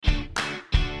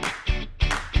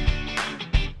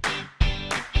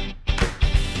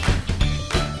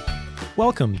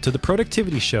Welcome to the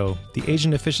Productivity Show, the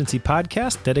Agent Efficiency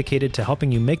podcast dedicated to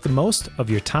helping you make the most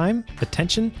of your time,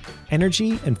 attention,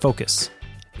 energy, and focus.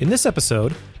 In this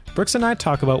episode, Brooks and I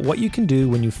talk about what you can do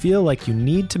when you feel like you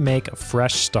need to make a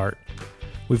fresh start.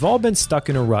 We've all been stuck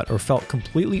in a rut or felt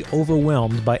completely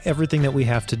overwhelmed by everything that we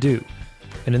have to do.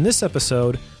 And in this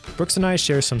episode, Brooks and I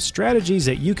share some strategies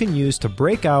that you can use to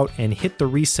break out and hit the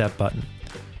reset button.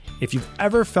 If you've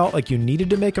ever felt like you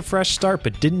needed to make a fresh start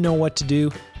but didn't know what to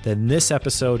do, then this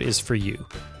episode is for you.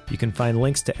 You can find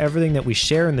links to everything that we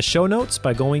share in the show notes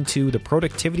by going to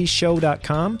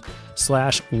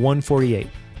theproductivityshow.com/148.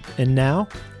 And now,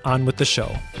 on with the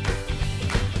show.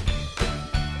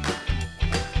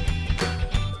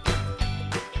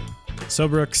 So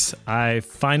Brooks, I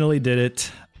finally did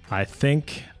it. I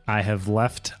think I have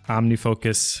left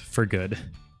OmniFocus for good.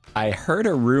 I heard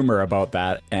a rumor about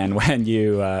that, and when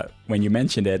you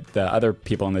mentioned it, the other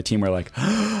people on the team were like,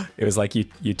 it was like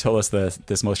you told us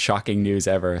this most shocking news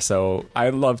ever. So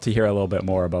I'd love to hear a little bit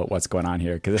more about what's going on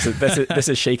here, because this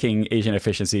is shaking Agent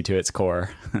Efficiency to its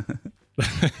core.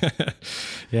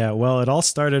 Yeah, well, it all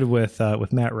started with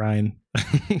Matt Ryan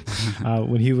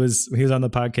when he was on the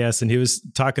podcast, and he was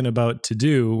talking about To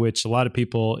Do, which a lot of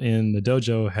people in the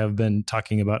dojo have been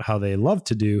talking about how they love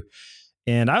To Do.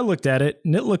 And I looked at it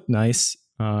and it looked nice,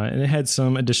 and it had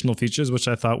some additional features which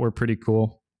I thought were pretty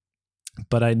cool.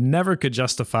 But I never could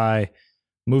justify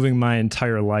moving my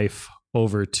entire life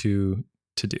over to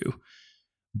Do.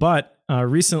 But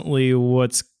recently,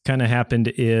 what's kind of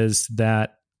happened is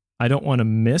that I don't want to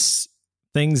miss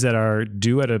things that are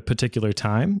due at a particular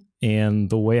time.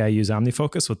 And the way I use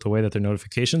OmniFocus with the way that their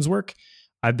notifications work,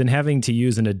 I've been having to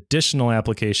use an additional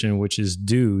application, which is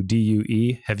Due,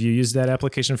 D-U-E. Have you used that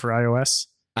application for iOS?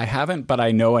 I haven't, but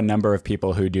I know a number of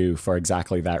people who do for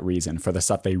exactly that reason, for the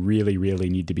stuff they really, really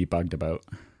need to be bugged about.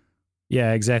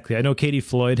 Yeah, exactly. I know Katie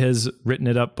Floyd has written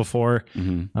it up before,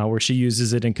 where she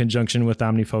uses it in conjunction with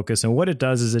OmniFocus. And what it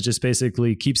does is it just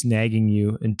basically keeps nagging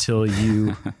you until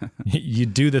you you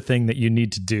do the thing that you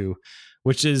need to do,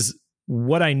 which is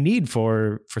what I need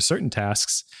for certain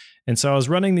tasks. And so I was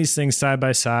running these things side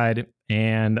by side,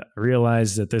 and I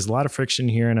realized that there's a lot of friction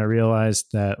here. And I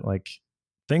realized that like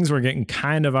things were getting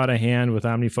kind of out of hand with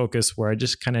OmniFocus, where I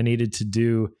just kind of needed to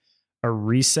do a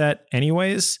reset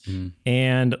anyways.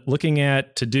 And looking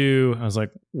at To Do, I was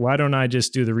like, why don't I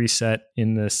just do the reset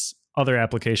in this other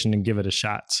application and give it a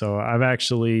shot? So I've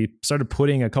actually started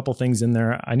putting a couple things in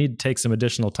there. I need to take some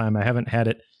additional time. I haven't had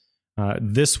it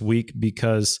this week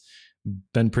because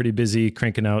been pretty busy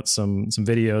cranking out some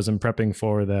videos and prepping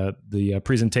for the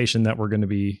presentation that we're going to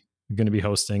be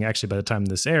hosting. Actually, by the time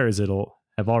this airs, it'll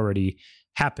have already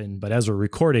happened. But as we're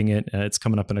recording it, it's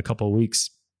coming up in a couple of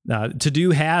weeks. To Do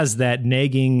has that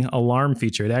nagging alarm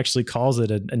feature. It actually calls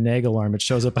it a nag alarm. It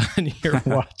shows up on your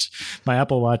watch, my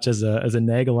Apple Watch, as a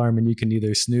nag alarm, and you can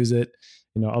either snooze it.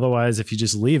 Otherwise, if you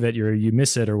just leave it, you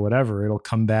miss it or whatever, it'll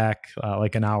come back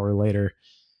like an hour later.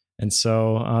 And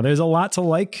so there's a lot to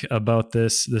like about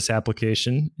this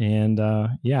application. And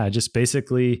I just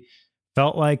basically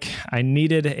felt like I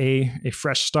needed a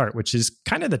fresh start, which is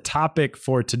kind of the topic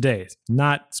for today,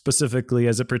 not specifically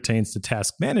as it pertains to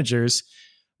task managers,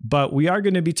 but we are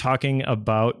going to be talking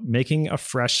about making a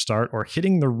fresh start or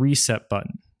hitting the reset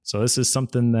button. So this is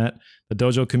something that the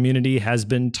dojo community has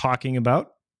been talking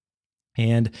about.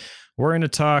 And we're going to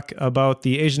talk about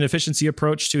the Agent Efficiency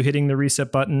approach to hitting the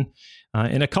reset button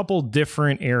in a couple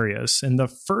different areas. And the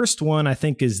first one, I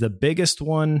think, is the biggest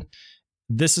one.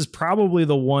 This is probably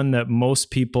the one that most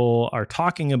people are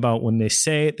talking about when they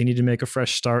say they need to make a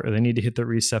fresh start or they need to hit the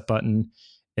reset button.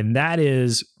 And that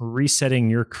is resetting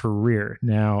your career.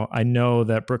 Now, I know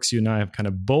that Brooks, you and I have kind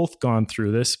of both gone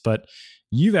through this, but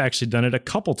you've actually done it a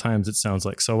couple times, it sounds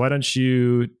like. So why don't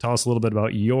you tell us a little bit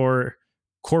about your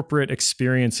corporate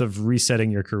experience of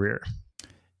resetting your career?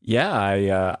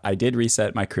 Yeah, I did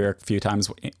reset my career a few times.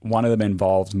 One of them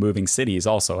involved moving cities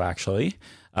also, actually.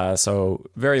 So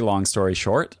very long story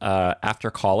short, after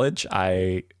college,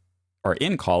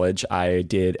 in college, I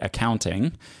did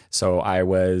accounting. So I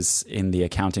was in the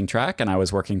accounting track, and I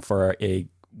was working for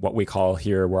what we call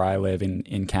here where I live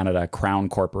in Canada, Crown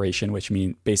Corporation, which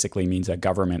basically means a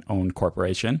government-owned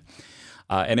corporation.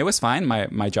 And it was fine.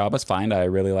 My job was fine. I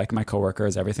really liked my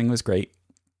coworkers. Everything was great.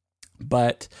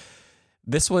 But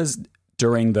this was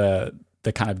during the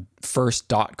kind of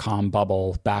first .com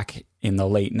bubble back in the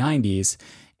late 90s.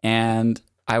 And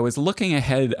I was looking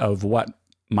ahead of what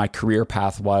my career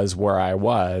path was where I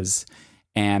was.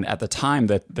 And at the time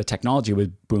that the technology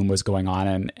boom was going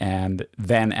on, and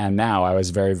then and now I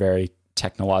was very, very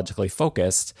technologically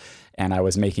focused, and I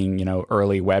was making,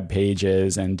 early web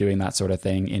pages and doing that sort of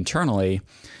thing internally.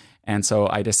 And so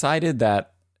I decided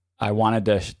that I wanted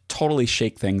to totally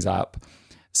shake things up.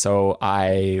 So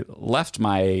I left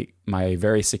my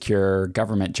very secure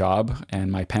government job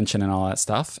and my pension and all that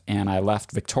stuff, and I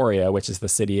left Victoria, which is the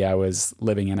city I was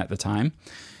living in at the time,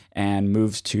 and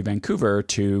moved to Vancouver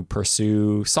to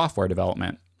pursue software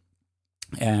development.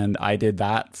 And I did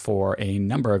that for a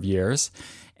number of years.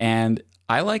 And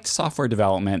I liked software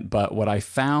development, but what I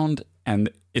found, and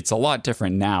it's a lot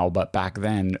different now, but back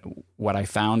then, what I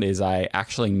found is I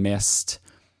actually missed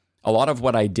a lot of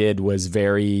what I did was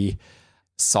very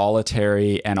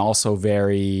solitary and also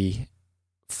very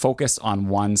focused on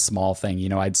one small thing. You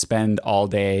know, I'd spend all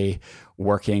day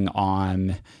working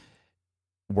on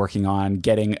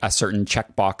getting a certain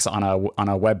checkbox on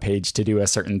a web page to do a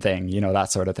certain thing, you know,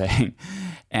 that sort of thing.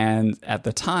 And at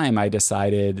the time, I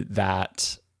decided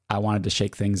that I wanted to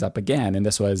shake things up again. And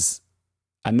this was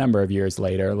a number of years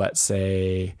later. Let's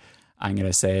say, I'm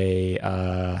going to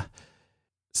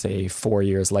say 4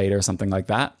 years later, something like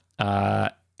that.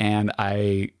 And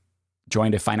I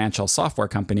joined a financial software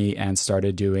company and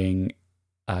started doing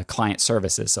client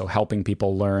services, so helping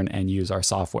people learn and use our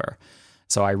software.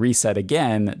 So I reset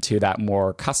again to that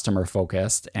more customer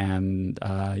focused. And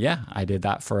I did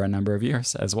that for a number of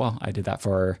years as well. I did that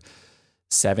for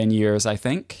 7 years, I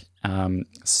think,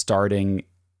 starting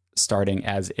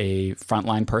as a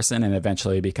frontline person and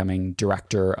eventually becoming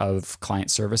director of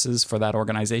client services for that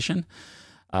organization.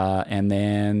 And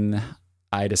then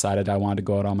I decided I wanted to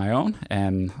go out on my own.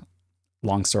 And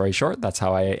long story short, that's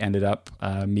how I ended up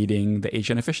meeting the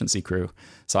Asian efficiency crew.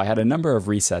 So I had a number of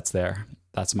resets there.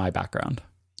 That's my background.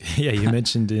 Yeah, you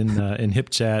mentioned in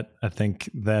HipChat, I think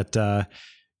that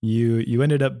you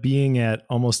ended up being at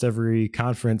almost every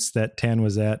conference that Tan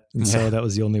was at, and so that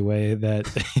was the only way that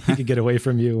he could get away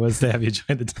from you was to have you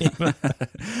join the team.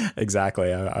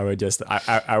 Exactly.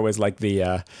 I was like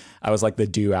the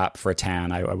do app for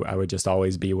Tan. I would just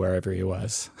always be wherever he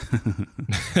was.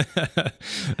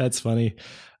 That's funny.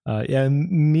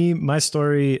 My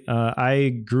story. I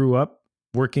grew up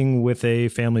working with a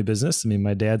family business. I mean,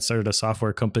 my dad started a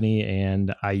software company,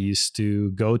 and I used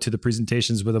to go to the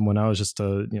presentations with him when I was just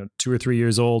 2 or 3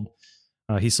 years old.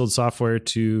 He sold software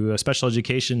to special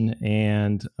education,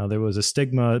 and there was a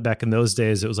stigma back in those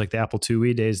days. It was like the Apple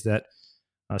IIe days that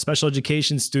special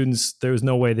education students, there was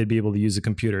no way they'd be able to use a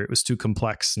computer. It was too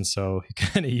complex, and so he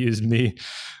kind of used me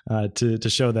to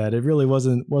show that it really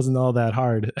wasn't all that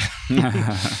hard.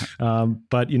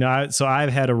 But so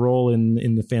I've had a role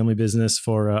in the family business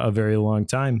for a very long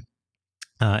time,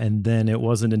 and then it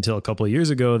wasn't until a couple of years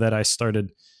ago that I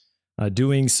started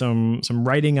doing some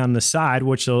writing on the side,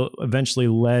 which eventually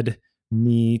led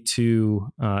me to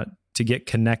get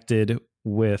connected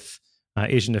with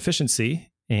Asian Efficiency.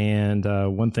 And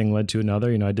one thing led to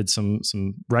another. I did some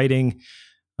writing,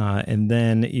 and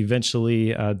then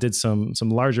eventually did some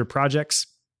larger projects,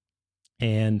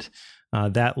 and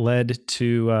that led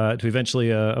to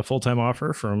eventually a full-time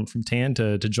offer from Tan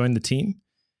to join the team.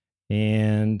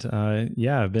 And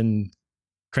I've been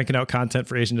cranking out content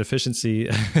for Asian Efficiency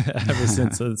ever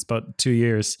since. So it's about 2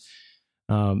 years.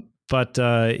 So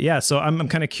I'm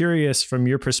kind of curious from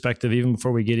your perspective, even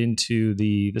before we get into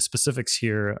the specifics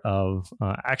here of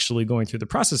actually going through the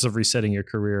process of resetting your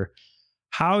career.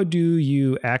 How do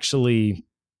you actually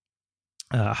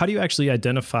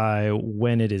identify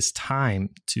when it is time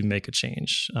to make a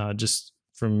change? Just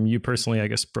from you personally, I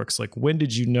guess, Brooks, like when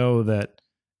did you know that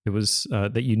it was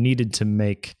that you needed to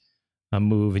make a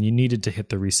move and you needed to hit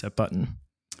the reset button?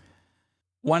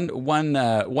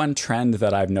 One trend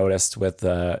that I've noticed with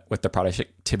the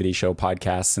Productivity Show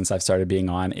podcast since I've started being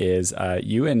on is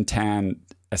you and Tan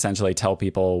essentially tell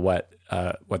people what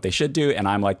they should do, and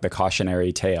I'm like the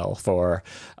cautionary tale for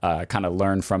kind of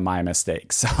learn from my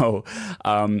mistakes. So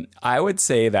I would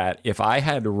say that if I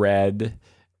had read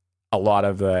a lot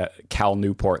of the Cal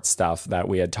Newport stuff that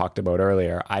we had talked about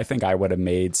earlier, I think I would have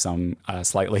made some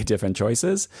slightly different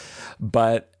choices.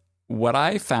 But what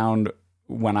I found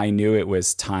when I knew it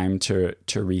was time to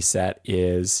reset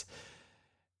is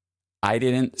I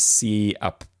didn't see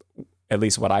at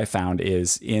least what I found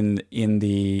is in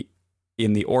the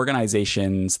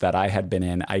organizations that I had been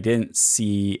in, I didn't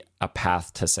see a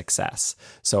path to success.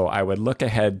 So I would look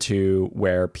ahead to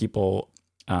where people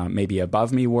maybe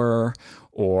above me were,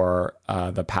 or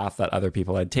the path that other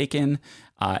people had taken,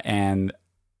 and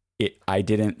I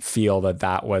didn't feel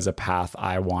that was a path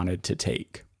I wanted to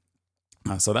take.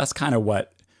 So that's kind of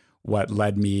what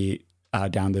led me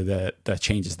down to the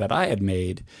changes that I had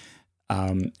made.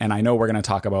 And I know we're going to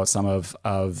talk about some of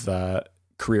the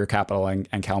Career Capital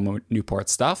and Cal Newport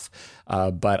stuff.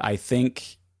 But I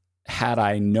think had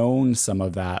I known some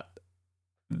of that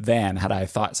then had I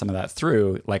thought some of that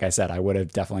through, like I said, I would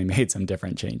have definitely made some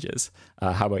different changes.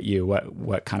 How about you?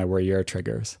 What kind of were your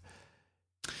triggers?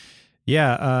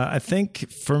 Yeah, I think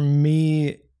for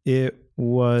me, it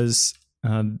was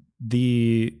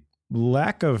the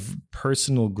lack of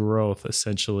personal growth,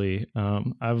 essentially.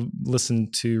 I've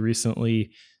listened to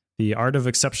recently The Art of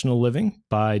Exceptional Living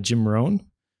by Jim Rohn,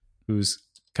 who's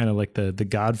kind of like the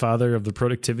godfather of the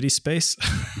productivity space.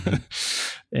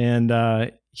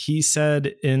 And he said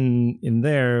in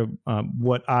there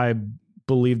what I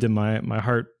believed in my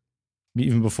heart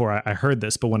even before I heard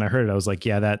this, but when I heard it, I was like,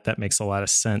 yeah, that makes a lot of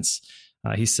sense.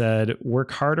 He said,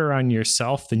 work harder on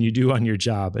yourself than you do on your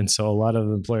job. And so a lot of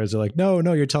employers are like, no,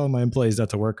 you're telling my employees not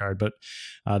to work hard. But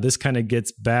this kind of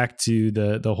gets back to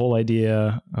the whole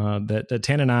idea that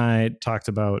Tan and I talked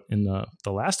about in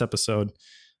the last episode,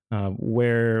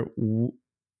 where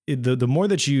the more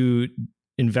that you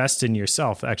invest in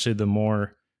yourself, actually, the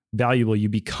more valuable you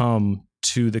become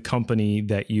to the company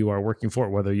that you are working for,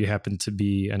 whether you happen to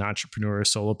be an entrepreneur, a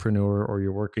solopreneur, or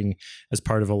you're working as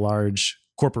part of a large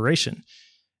corporation.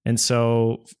 And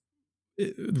so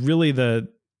really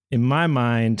in my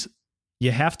mind,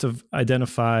 you have to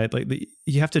identify,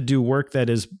 you have to do work that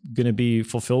is going to be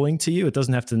fulfilling to you. It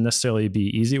doesn't have to necessarily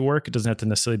be easy work. It doesn't have to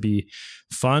necessarily be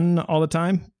fun all the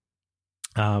time.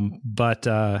 But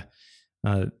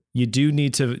you do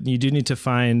need to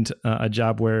find a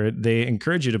job where they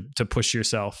encourage you to push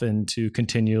yourself and to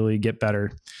continually get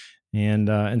better.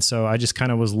 And so I just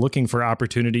kind of was looking for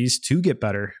opportunities to get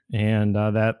better, and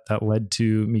that led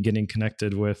to me getting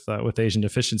connected with Asian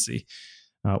Deficiency.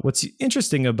 What's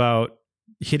interesting about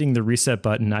hitting the reset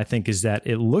button, I think, is that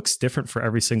it looks different for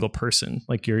every single person.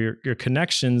 Like your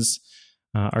connections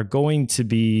are going to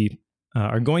be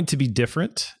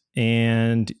different,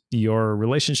 and your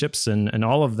relationships and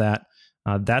all of that,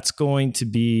 that's going to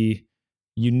be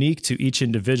unique to each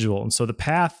individual. And so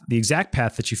the exact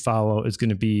path that you follow is going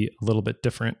to be a little bit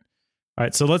different. All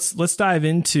right, so let's dive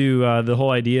into the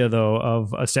whole idea, though,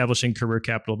 of establishing career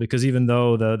capital, because even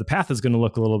though the path is going to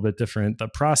look a little bit different, the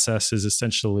process is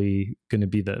essentially going to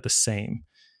be the same.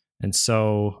 And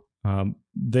so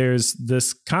there's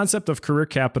this concept of career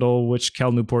capital, which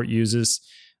Cal Newport uses.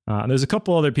 There's a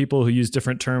couple other people who use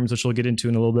different terms, which we'll get into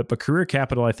in a little bit, but career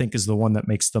capital, I think, is the one that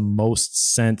makes the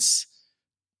most sense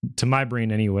to my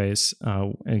brain anyways.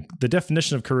 And the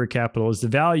definition of career capital is the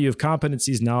value of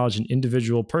competencies, knowledge, and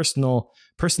individual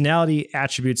personality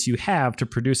attributes you have to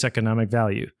produce economic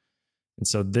value. And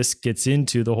so this gets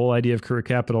into the whole idea of career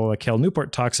capital that Cal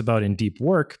Newport talks about in Deep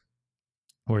Work,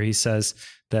 where he says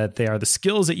that they are the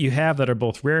skills that you have that are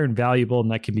both rare and valuable, and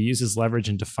that can be used as leverage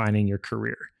in defining your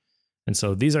career. And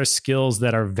so these are skills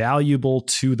that are valuable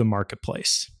to the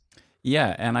marketplace.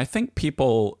 Yeah, and I think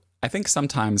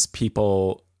sometimes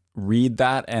people read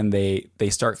that and they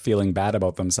start feeling bad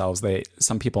about themselves.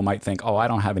 Some people might think, oh, I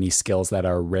don't have any skills that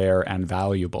are rare and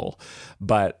valuable.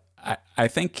 But I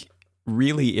think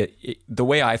really the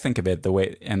way I think of it, the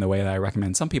way that I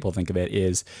recommend some people think of it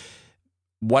is,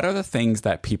 what are the things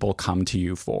that people come to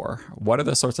you for? What are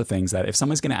the sorts of things that if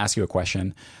someone's going to ask you a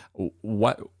question,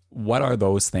 what are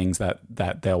those things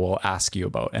that they will ask you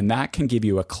about? And that can give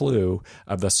you a clue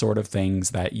of the sort of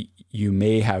things that you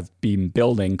may have been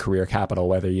building career capital,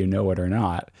 whether you know it or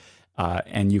not.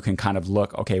 And you can kind of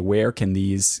look, okay, where can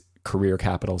these career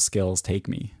capital skills take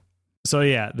me? So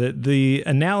yeah, the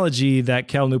analogy that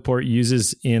Cal Newport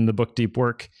uses in the book Deep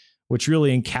Work, which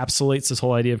really encapsulates this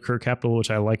whole idea of career capital,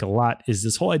 which I like a lot, is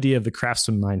this whole idea of the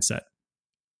craftsman mindset.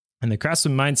 And the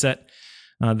craftsman mindset,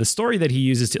 the story that he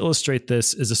uses to illustrate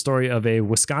this is a story of a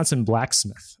Wisconsin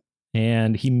blacksmith.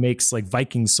 And he makes like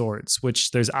Viking swords,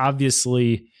 which there's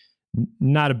obviously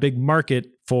not a big market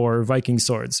for Viking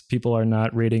swords. People are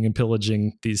not raiding and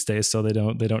pillaging these days, so they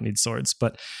don't need swords.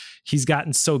 But he's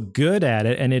gotten so good at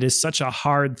it, and it is such a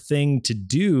hard thing to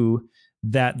do,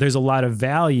 that there's a lot of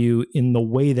value in the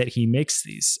way that he makes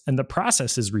these. And the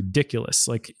process is ridiculous.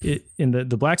 Like in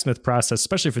the blacksmith process,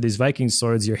 especially for these Viking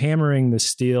swords, you're hammering the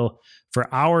steel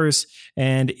for hours.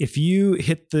 And if you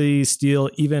hit the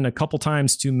steel even a couple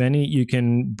times too many, you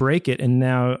can break it. And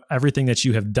now everything that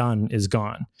you have done is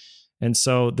gone. And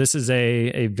so this is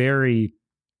a very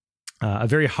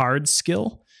hard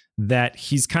skill that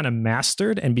he's kind of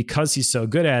mastered. And because he's so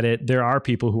good at it, there are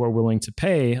people who are willing to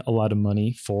pay a lot of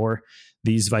money for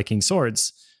these Viking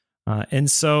swords. And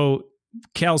so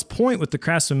Cal's point with the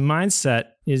craftsman mindset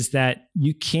is that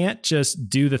you can't just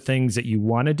do the things that you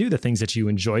want to do, the things that you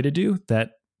enjoy to do.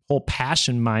 That whole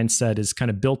passion mindset is kind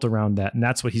of built around that. And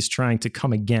that's what he's trying to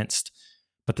come against.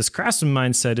 But this craftsman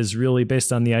mindset is really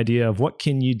based on the idea of what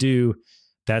can you do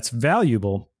that's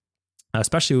valuable.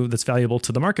 especially that's valuable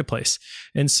to the marketplace.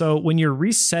 And so when you're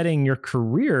resetting your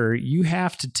career, you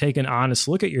have to take an honest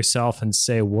look at yourself and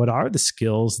say, what are the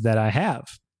skills that I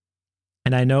have?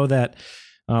 And I know that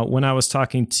when I was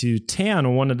talking to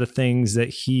Tan, one of the things that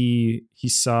he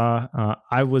saw,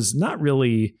 I was not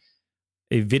really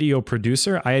a video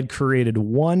producer. I had created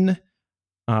one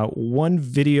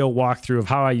video walkthrough of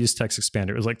how I use Text Expander.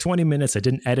 It was like 20 minutes. I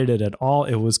didn't edit it at all.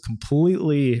 It was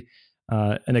completely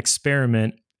an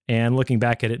experiment. And looking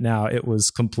back at it now, it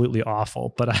was completely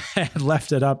awful. But I had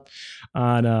left it up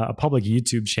on a public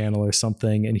YouTube channel or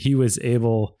something, and he was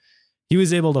able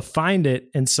to find it.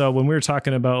 And so when we were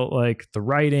talking about like the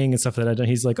writing and stuff that I'd done,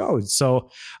 he's like, "Oh, so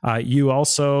you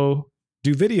also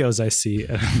do videos, I see."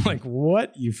 And I'm like,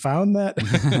 "What? You found that?"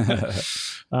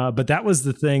 But that was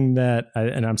the thing that,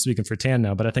 and I'm speaking for Tan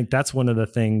now, but I think that's one of the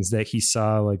things that he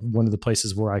saw, like one of the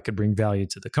places where I could bring value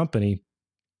to the company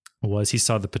was he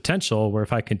saw the potential where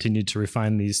if I continued to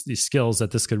refine these skills,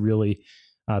 that this could really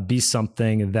be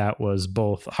something that was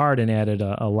both hard and added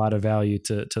a lot of value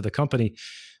to the company.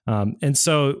 And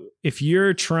so if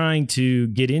you're trying to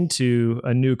get into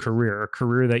a new career, a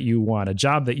career that you want, a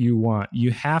job that you want, you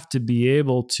have to be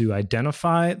able to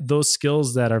identify those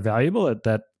skills that are valuable,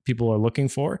 that people are looking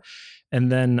for.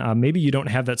 And then maybe you don't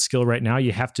have that skill right now.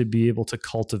 You have to be able to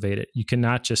cultivate it. You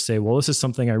cannot just say, well, this is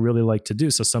something I really like to do,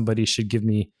 so somebody should give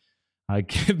me a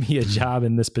job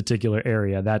in this particular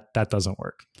area. That doesn't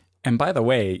work. And by the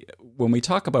way, when we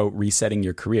talk about resetting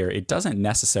your career, it doesn't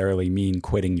necessarily mean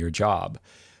quitting your job.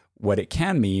 What it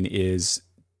can mean is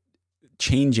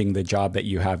changing the job that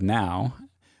you have now,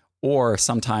 or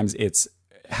sometimes it's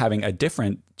having a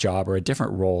different job or a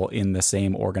different role in the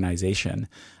same organization.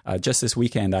 Just this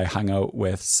weekend, I hung out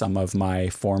with some of my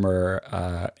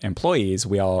former employees.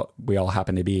 We all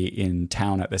happened to be in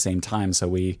town at the same time, so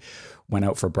we went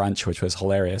out for brunch, which was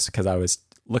hilarious because I was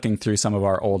looking through some of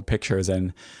our old pictures,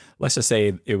 and let's just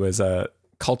say it was a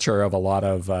culture of a lot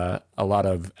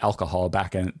of alcohol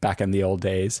back in the old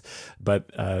days. But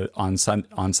on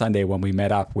Sunday when we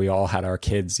met up, we all had our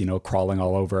kids, crawling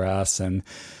all over us, and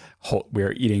we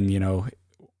were eating,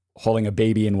 holding a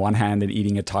baby in one hand and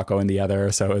eating a taco in the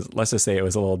other. So let's just say it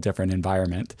was a little different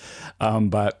environment.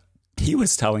 But he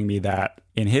was telling me that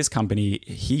in his company,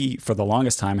 he, for the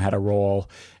longest time, had a role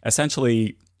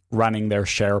essentially running their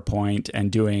SharePoint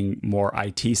and doing more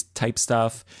IT type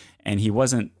stuff. And he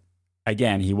wasn't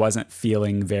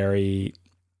feeling very,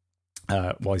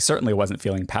 he certainly wasn't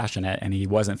feeling passionate, and he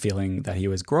wasn't feeling that he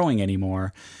was growing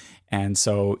anymore. And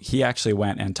so he actually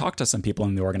went and talked to some people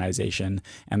in the organization,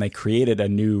 and they created a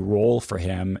new role for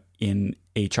him in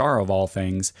HR of all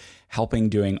things, helping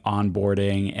doing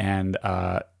onboarding and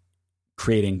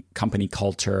creating company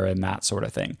culture and that sort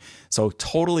of thing. So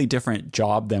totally different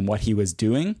job than what he was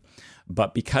doing.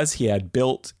 But because he had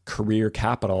built career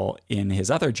capital in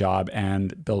his other job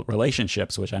and built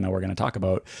relationships, which I know we're going to talk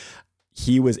about,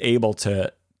 he was able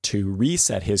to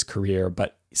reset his career,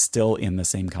 but still in the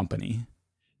same company.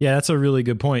 Yeah, that's a really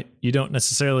good point. You don't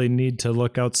necessarily need to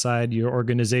look outside your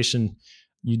organization.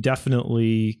 You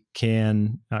definitely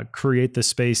can create the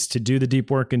space to do the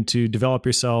deep work and to develop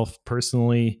yourself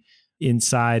personally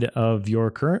inside of your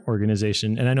current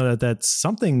organization. And I know that that's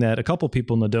something that a couple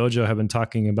people in the dojo have been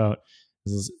talking about.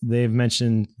 They've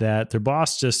mentioned that their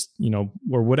boss just,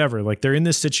 or whatever, like they're in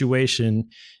this situation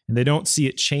and they don't see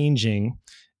it changing.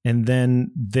 And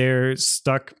then they're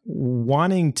stuck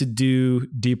wanting to do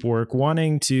deep work,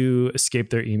 wanting to escape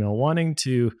their email, wanting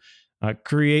to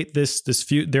create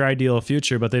their ideal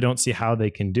future, but they don't see how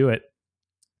they can do it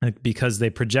because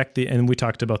they project and we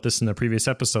talked about this in the previous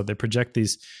episode, they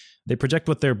project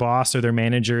what their boss or their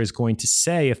manager is going to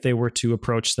say if they were to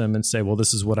approach them and say, well,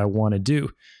 this is what I want to do.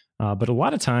 But a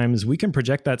lot of times we can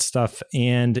project that stuff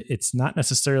and it's not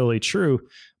necessarily true.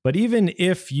 But even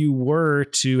if you were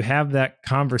to have that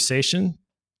conversation,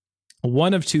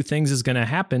 one of two things is going to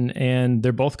happen and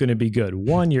they're both going to be good.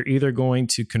 One, you're either going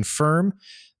to confirm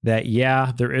that,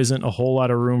 yeah, there isn't a whole lot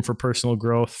of room for personal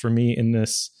growth for me in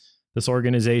this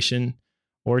organization,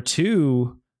 or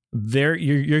two,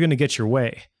 you're going to get your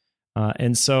way.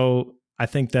 And so I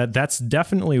think that that's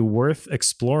definitely worth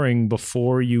exploring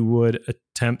before you would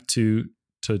attempt to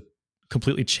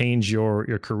completely change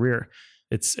your career.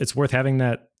 It's worth having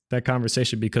that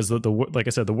conversation because like I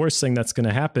said, the worst thing that's going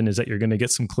to happen is that you're going to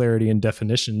get some clarity and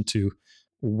definition to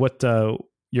what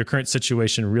your current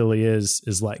situation really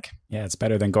is like. Yeah, it's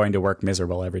better than going to work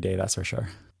miserable every day. That's for sure.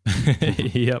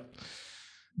 Yep.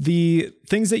 The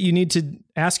things that you need to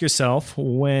ask yourself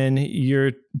when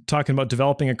you're talking about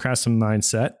developing a craftsman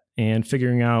mindset and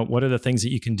figuring out what are the things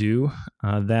that you can do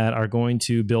that are going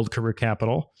to build career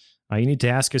capital. You need to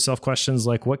ask yourself questions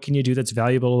like, what can you do that's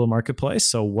valuable to the marketplace?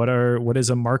 So what is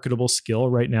a marketable skill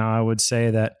right now? I would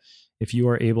say that if you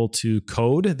are able to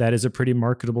code, that is a pretty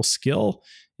marketable skill.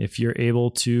 If you're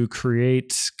able to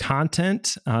create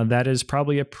content, that is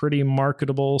probably a pretty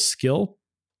marketable skill.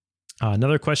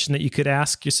 Another question that you could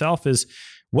ask yourself is,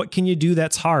 what can you do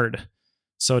that's hard?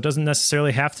 So it doesn't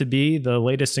necessarily have to be the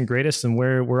latest and greatest and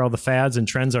where all the fads and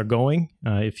trends are going.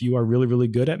 If you are really, really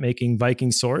good at making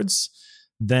Viking swords,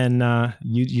 then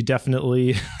you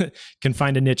definitely can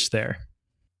find a niche there.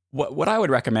 What I would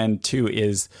recommend too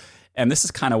is, and this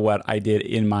is kind of what I did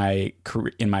in my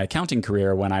accounting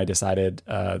career when I decided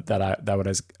that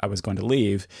I was going to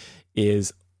leave,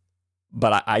 is,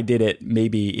 but I did it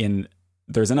maybe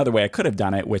there's another way I could have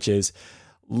done it, which is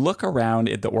look around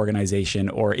at the organization,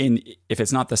 or if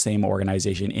it's not the same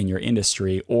organization, in your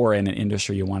industry or in an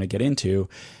industry you want to get into,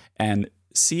 and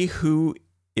see who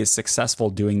is successful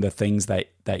doing the things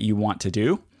that you want to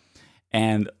do,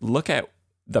 and look at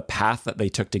the path that they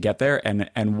took to get there,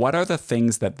 and what are the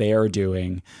things that they are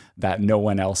doing that no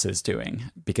one else is doing.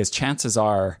 Because chances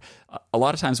are, a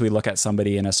lot of times we look at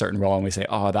somebody in a certain role and we say,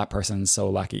 oh, that person's so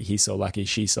lucky, he's so lucky,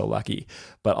 she's so lucky.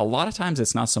 But a lot of times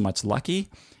it's not so much lucky,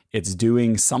 it's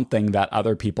doing something that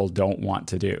other people don't want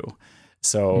to do.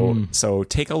 So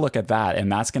take a look at that,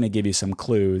 and that's going to give you some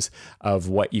clues of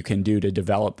what you can do to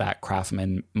develop that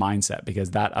craftsman mindset,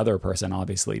 because that other person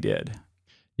obviously did.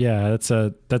 Yeah, that's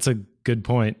a good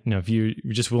point. If you're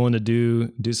just willing to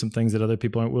do some things that other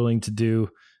people aren't willing to do,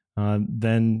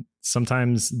 then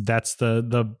sometimes that's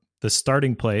the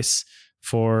starting place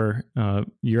for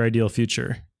your ideal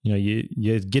future.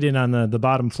 You get in on the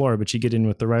bottom floor, but you get in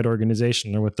with the right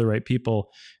organization or with the right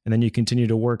people, and then you continue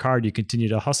to work hard, you continue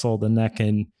to hustle, then that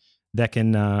can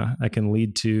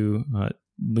lead to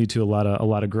a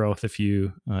lot of growth if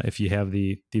you have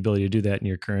the ability to do that in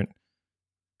your current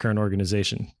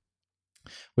organization.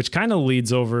 Which kind of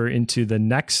leads over into the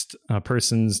next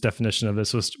person's definition of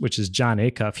this, which is John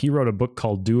Acuff. He wrote a book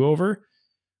called Do Over,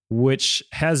 which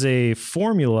has a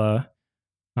formula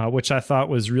which I thought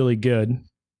was really good.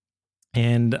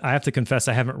 And I have to confess,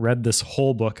 I haven't read this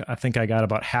whole book. I think I got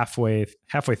about halfway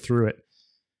through it.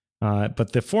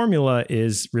 But the formula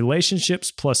is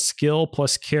relationships plus skill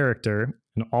plus character,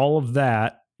 and all of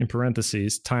that, in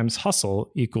parentheses, times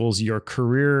hustle equals your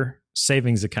career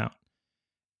savings account.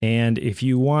 And if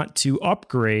you want to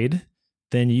upgrade,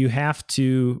 then you have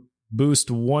to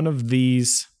boost one of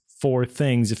these 4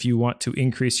 things if you want to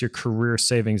increase your career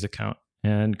savings account.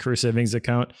 And career savings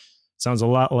account sounds a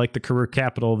lot like the career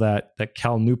capital that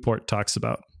Cal Newport talks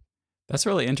about. That's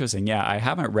really interesting. Yeah, I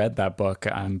haven't read that book.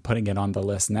 I'm putting it on the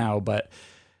list now, but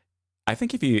I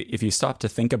think if you stop to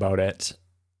think about it,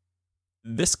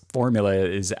 this formula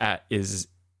is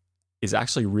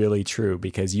actually really true,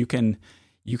 because you can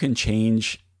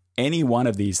change any one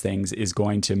of these things is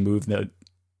going to move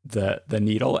the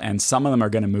needle, and some of them are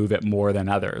going to move it more than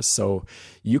others. So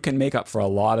you can make up for a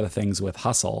lot of the things with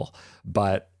hustle,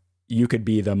 but you could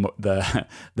be the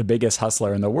biggest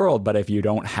hustler in the world, but if you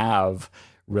don't have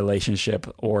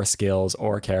relationship or skills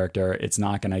or character, it's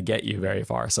not going to get you very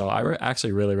far. So I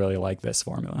actually really, really like this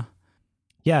formula.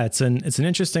 Yeah, it's an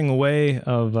interesting way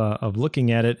of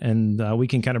looking at it, and we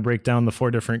can kind of break down the 4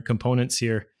 different components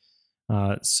here.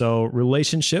 So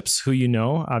relationships, who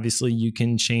obviously you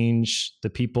can change the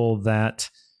people that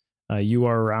you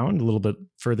are around. A little bit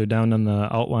further down on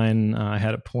the outline, I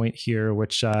had a point here,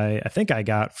 which I think I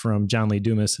got from John Lee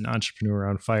Dumas, an entrepreneur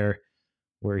on fire,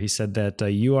 where he said that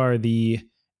you are the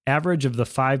average of the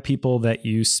 5 people that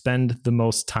you spend the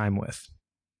most time with.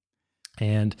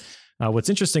 And what's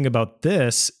interesting about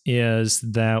this is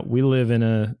that we live in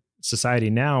a society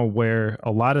now where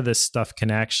a lot of this stuff can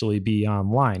actually be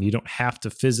online. You don't have to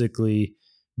physically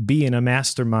be in a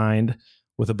mastermind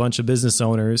with a bunch of business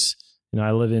owners.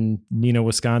 I live in Neenah,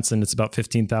 Wisconsin. It's about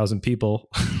 15,000 people.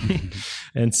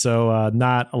 And so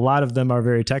not a lot of them are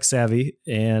very tech savvy.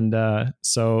 And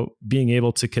so being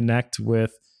able to connect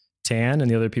with Tan and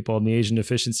the other people on the Asian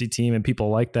efficiency team and people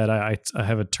like that, I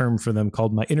have a term for them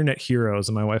called my internet heroes.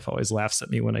 And my wife always laughs at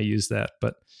me when I use that.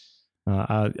 But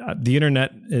the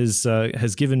internet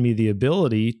has given me the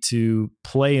ability to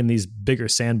play in these bigger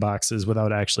sandboxes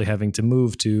without actually having to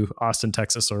move to Austin,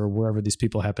 Texas, or wherever these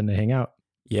people happen to hang out.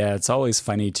 Yeah, it's always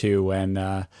funny too when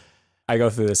I go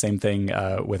through the same thing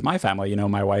with my family.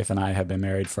 My wife and I have been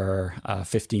married for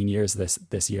 15 years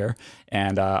this year,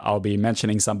 and I'll be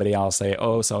mentioning somebody. I'll say,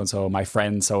 "Oh, so and so, my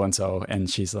friend so and so," and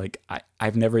she's like,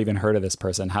 "I've never even heard of this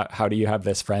person. How do you have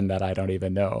this friend that I don't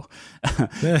even know?"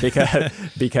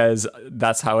 because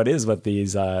that's how it is with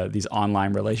these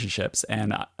online relationships,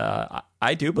 and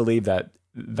I do believe that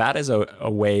that is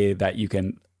a way that you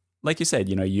can, like you said,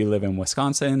 you live in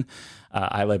Wisconsin,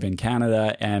 I live in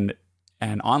Canada, and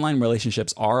online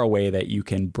relationships are a way that you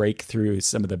can break through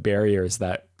some of the barriers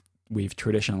that we've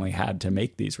traditionally had to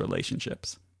make these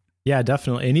relationships. Yeah,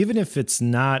 definitely. And even if it's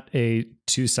not a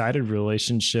two-sided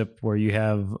relationship where you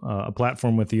have a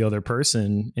platform with the other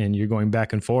person and you're going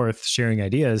back and forth sharing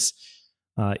ideas,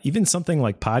 even something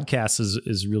like podcasts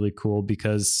is really cool,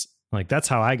 because like that's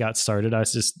how I got started. I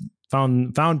just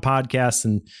found podcasts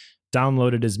and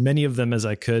downloaded as many of them as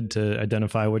I could to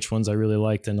identify which ones I really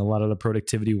liked. And a lot of the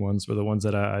productivity ones were the ones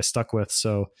that I stuck with.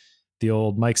 So the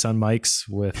old Mics on Mics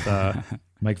with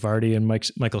Mike Vardy and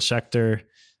Michael Schechter.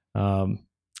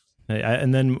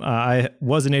 And then I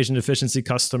was an Asian Efficiency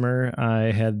customer.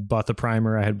 I had bought the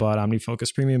primer. I had bought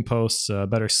OmniFocus Premium Posts,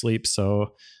 Better Sleep.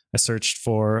 So I searched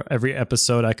for every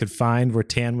episode I could find where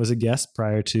Tan was a guest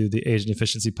prior to the Asian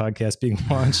Efficiency podcast being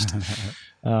launched.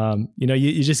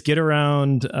 You just get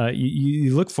around,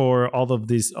 you look for all of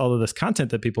this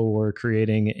content that people were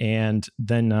creating, and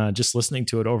then just listening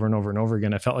to it over and over and over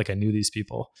again, I felt like I knew these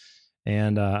people.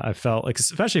 And I felt like,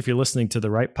 especially if you're listening to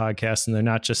the right podcasts and they're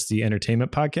not just the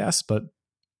entertainment podcasts, but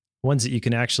ones that you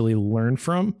can actually learn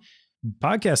from.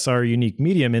 Podcasts are a unique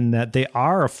medium in that they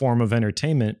are a form of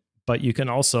entertainment, but you can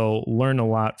also learn a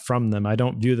lot from them. I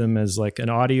don't view them as like an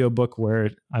audiobook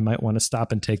where I might want to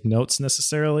stop and take notes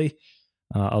necessarily.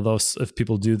 Although if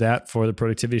people do that for the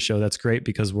productivity show, that's great,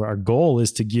 because our goal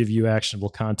is to give you actionable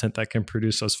content that can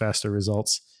produce those faster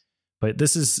results. But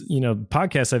this is,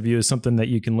 podcasts I view as something that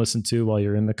you can listen to while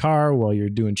you're in the car, while you're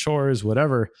doing chores,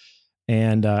 whatever.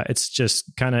 And it's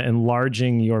just kind of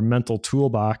enlarging your mental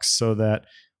toolbox so that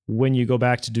when you go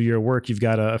back to do your work, you've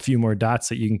got a few more dots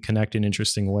that you can connect in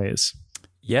interesting ways.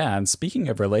 Yeah. And speaking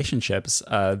of relationships,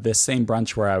 this same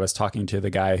brunch where I was talking to the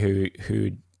guy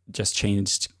who just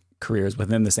changed careers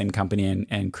within the same company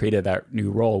and created that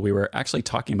new role, we were actually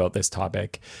talking about this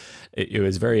topic. It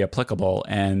was very applicable.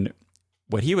 And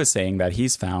what he was saying that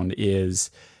he's found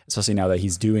is, especially now that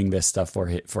he's doing this stuff for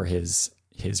his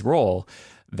role,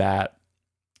 that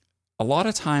a lot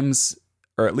of times,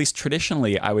 or at least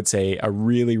traditionally, I would say a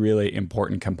really, really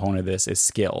important component of this is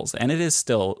skills. And it is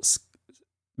still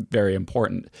very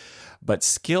important. But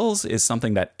skills is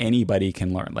something that anybody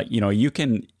can learn. Like, you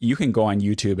can go on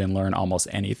YouTube and learn almost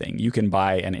anything. You can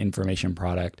buy an information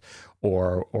product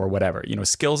or whatever.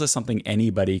 Skills is something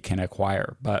anybody can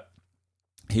acquire. But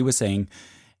he was saying,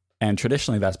 and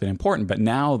traditionally that's been important, but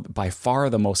now by far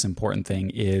the most important thing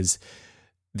is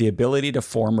the ability to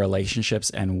form relationships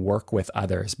and work with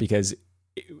others, because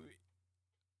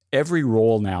every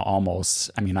role now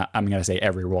almost, I'm going to say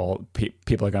every role,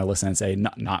 people are going to listen and say,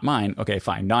 not mine. Okay,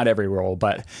 fine. Not every role,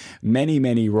 but many,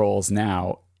 many roles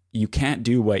now, you can't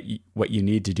do what you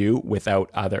need to do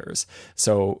without others.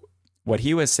 So what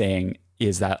he was saying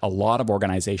is that a lot of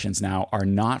organizations now are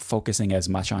not focusing as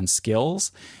much on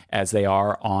skills as they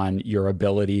are on your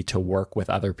ability to work with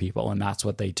other people. And that's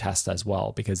what they test as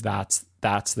well, because that's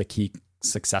the key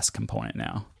success component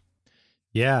now.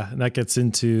 Yeah, and that gets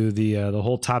into the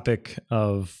whole topic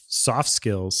of soft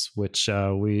skills, which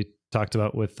we talked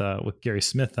about with Gary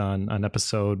Smith on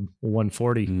episode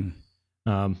 140.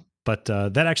 But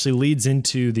that actually leads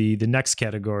into the next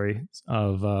category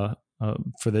of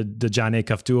for the John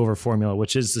Acuff do-over formula,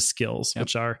 which is the skills,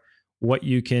 which are what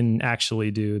you can actually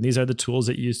do. And these are the tools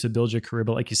that you use to build your career.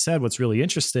 But like you said, what's really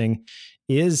interesting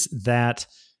is that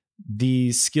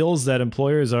the skills that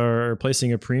employers are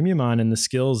placing a premium on and the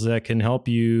skills that can help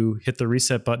you hit the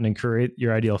reset button and create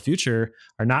your ideal future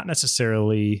are not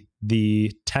necessarily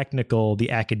the technical, the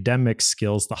academic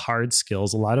skills, the hard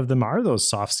skills. A lot of them are those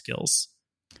soft skills.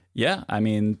 Yeah,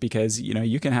 because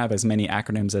you can have as many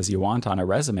acronyms as you want on a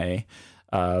resume,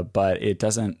 but it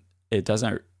doesn't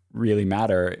really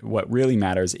matter. What really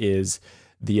matters is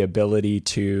the ability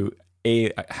to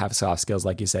A, have soft skills,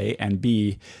 like you say, and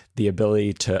B, the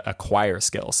ability to acquire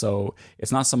skills. So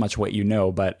it's not so much what you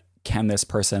know, but can this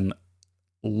person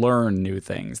learn new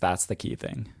things? That's the key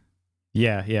thing.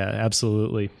 Yeah,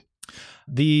 absolutely.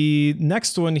 The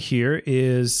next one here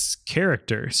is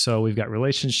character. So we've got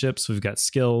relationships, we've got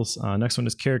skills. Next one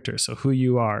is character. So who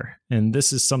you are. And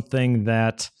this is something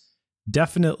that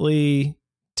definitely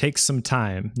takes some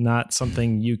time, not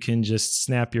something you can just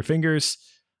snap your fingers.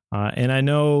 And I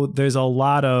know there's a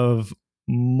lot of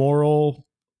moral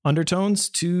undertones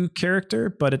to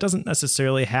character, but it doesn't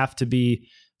necessarily have to be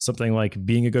something like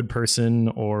being a good person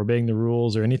or obeying the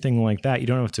rules or anything like that. You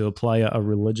don't have to apply a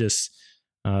religious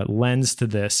lens to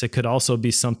this. It could also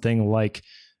be something like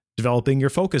developing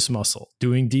your focus muscle,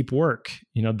 doing deep work.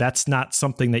 That's not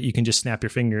something that you can just snap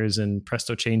your fingers and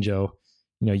presto changeo.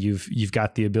 you've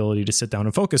got the ability to sit down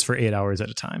and focus for 8 hours at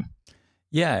a time.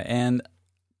 Yeah. And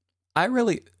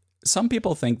some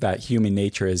people think that human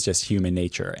nature is just human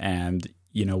nature. And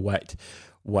what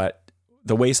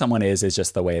the way someone is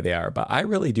just the way they are. But I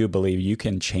really do believe you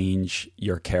can change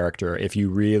your character if you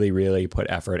really, really put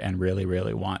effort and really,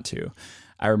 really want to.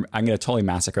 I'm going to totally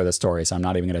massacre the story, so I'm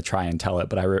not even going to try and tell it.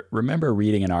 But I remember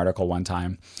reading an article one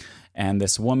time, and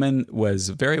this woman was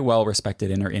very well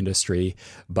respected in her industry,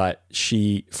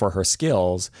 for her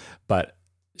skills, but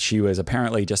she was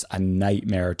apparently just a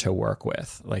nightmare to work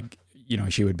with. Like,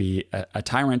 she would be a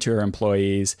tyrant to her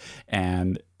employees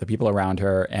and the people around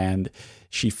her. And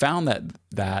she found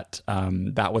that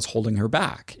was holding her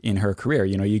back in her career.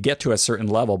 You get to a certain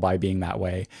level by being that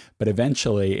way, but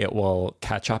eventually it will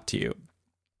catch up to you.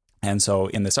 And so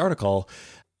in this article,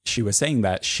 she was saying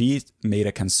that she made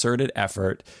a concerted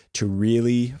effort to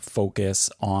really focus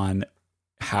on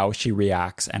how she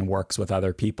reacts and works with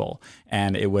other people.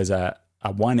 And it was a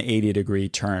 180-degree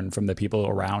turn from the people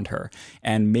around her.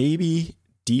 And maybe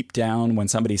deep down, when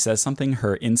somebody says something,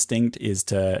 her instinct is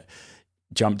to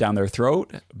jump down their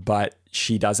throat, but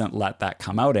she doesn't let that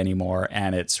come out anymore.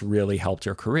 And it's really helped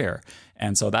her career.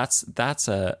 And so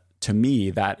to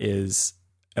me, that is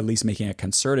at least making a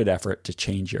concerted effort to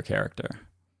change your character.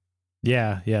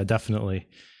 Yeah, definitely.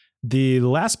 The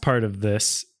last part of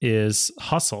this is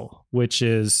hustle, which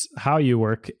is how you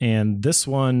work. And this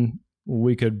one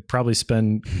we could probably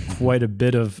spend quite a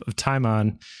bit of time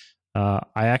on.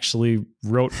 I actually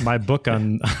wrote my book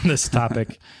on this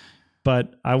topic,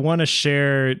 but I want to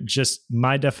share just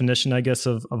my definition, I guess,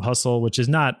 of hustle, which is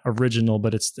not original,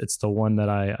 but it's the one that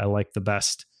I like the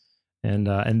best. And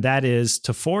that is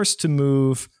to force to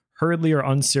move hurriedly or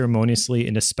unceremoniously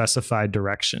in a specified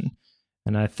direction.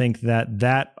 And I think that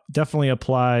definitely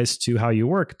applies to how you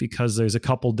work, because there's a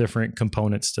couple different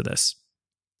components to this.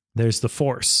 There's the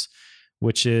force,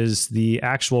 which is the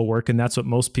actual work. And that's what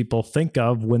most people think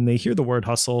of when they hear the word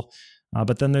hustle.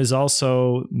 But then there's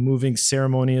also moving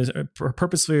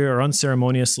purposefully or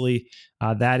unceremoniously.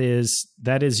 That is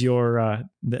your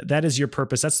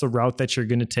purpose. That's the route that you're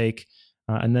going to take.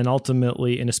 And then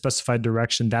ultimately in a specified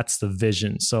direction, that's the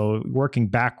vision. So working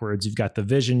backwards, you've got the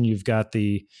vision, you've got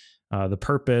the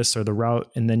purpose or the route,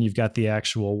 and then you've got the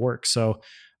actual work. So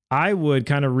I would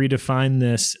kind of redefine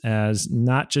this as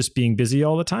not just being busy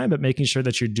all the time, but making sure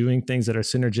that you're doing things that are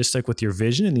synergistic with your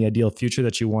vision and the ideal future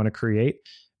that you want to create,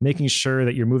 making sure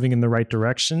that you're moving in the right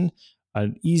direction.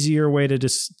 An easier way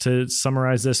to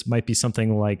summarize this might be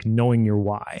something like knowing your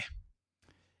why.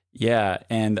 Yeah,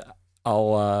 and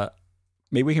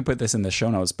maybe we can put this in the show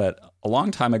notes, but a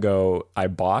long time ago I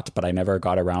bought, but I never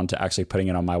got around to actually putting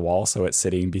it on my wall, so it's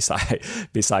sitting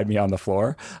beside me on the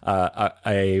floor,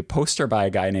 a poster by a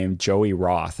guy named Joey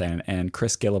Roth, and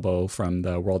Chris Guillebeau from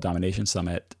the World Domination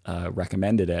Summit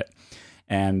recommended it.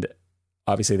 And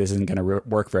obviously this isn't going to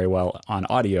work very well on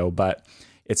audio, but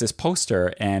it's this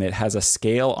poster, and it has a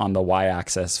scale on the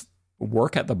y-axis,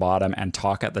 work at the bottom and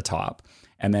talk at the top.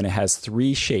 And then it has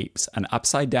three shapes: an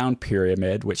upside down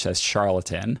pyramid, which says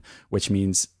charlatan, which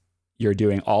means you're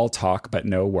doing all talk but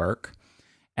no work.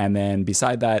 And then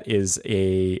beside that is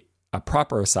a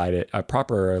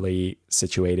properly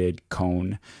situated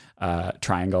cone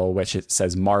triangle, which it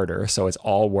says martyr. So it's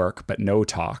all work but no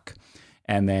talk.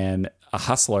 And then a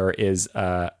hustler is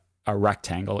a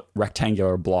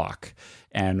rectangular block,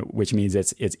 and which means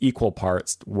it's equal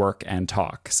parts work and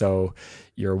talk. So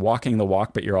you're walking the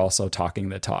walk, but you're also talking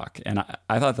the talk. And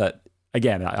I thought that,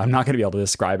 again, I'm not going to be able to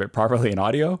describe it properly in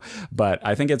audio, but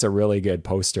I think it's a really good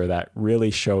poster that really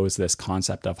shows this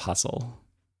concept of hustle.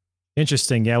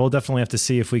 Interesting. Yeah, we'll definitely have to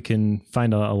see if we can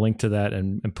find a link to that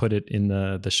and put it in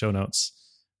the show notes.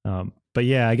 But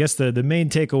yeah, I guess the main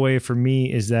takeaway for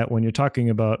me is that when you're talking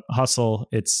about hustle,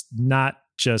 it's not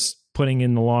just putting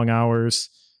in the long hours,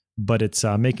 but it's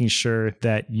making sure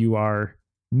that you are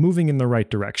moving in the right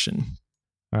direction.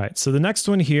 All right. So the next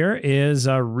one here is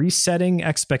resetting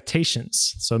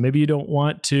expectations. So maybe you don't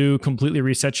want to completely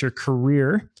reset your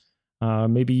career.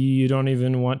 Maybe you don't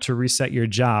even want to reset your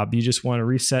job. You just want to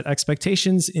reset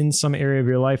expectations in some area of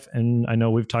your life. And I know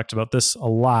we've talked about this a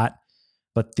lot,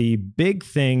 but the big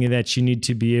thing that you need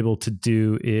to be able to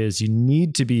do is you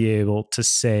need to be able to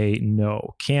say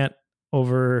no. Can't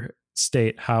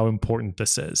overstate how important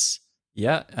this is.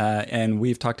 Yeah, and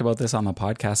we've talked about this on the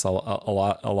podcast a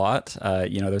lot.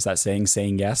 There's that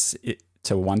saying yes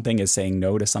to one thing is saying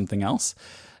no to something else,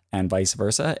 and vice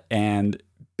versa. And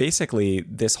basically,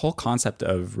 this whole concept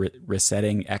of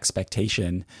resetting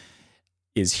expectation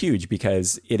is huge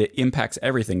because it impacts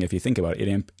everything. If you think about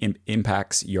it, it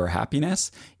impacts your happiness.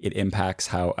 It impacts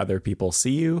how other people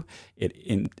see you. It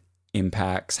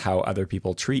impacts how other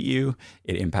people treat you.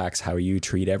 It impacts how you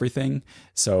treat everything.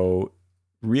 So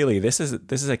really, this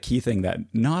is a key thing that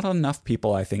not enough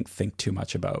people, I think too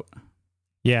much about.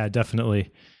 Yeah,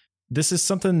 definitely. This is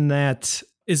something that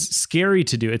is scary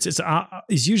to do. It's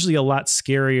usually a lot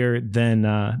scarier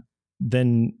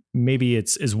than maybe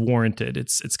it's warranted.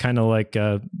 It's kind of like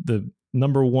the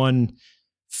number one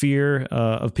fear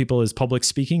of people is public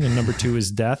speaking, and number two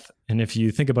is death. And if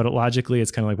you think about it logically,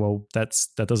 it's kind of like, well, that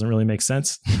doesn't really make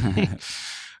sense.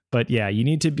 But yeah, you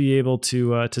need to be able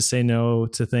to say no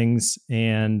to things.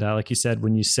 And like you said,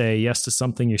 when you say yes to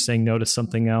something, you're saying no to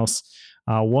something else.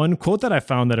 One quote that I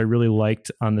found that I really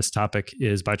liked on this topic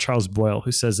is by Charles Boyle,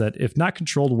 who says that if not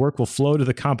controlled, work will flow to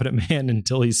the competent man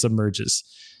until he submerges.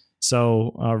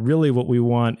 So really what we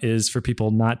want is for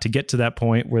people not to get to that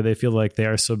point where they feel like they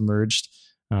are submerged,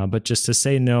 but just to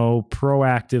say no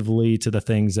proactively to the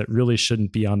things that really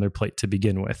shouldn't be on their plate to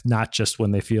begin with, not just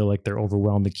when they feel like they're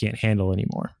overwhelmed and can't handle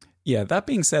anymore. Yeah, that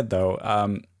being said, though,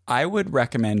 I would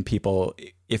recommend people,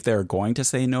 if they're going to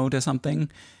say no to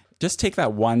something, just take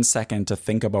that 1 second to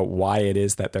think about why it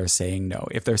is that they're saying no.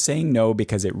 If they're saying no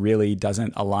because it really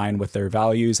doesn't align with their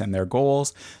values and their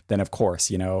goals, then of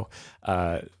course,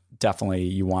 definitely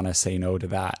you want to say no to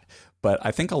that. But I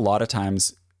think a lot of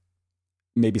times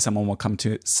maybe someone will come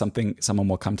to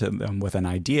them with an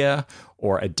idea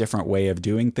or a different way of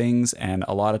doing things. And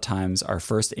a lot of times our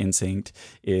first instinct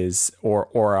is,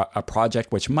 or a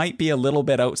project which might be a little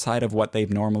bit outside of what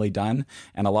they've normally done.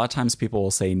 And a lot of times people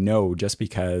will say no just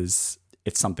because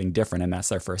it's something different and that's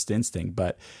their first instinct.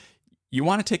 But you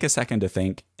want to take a second to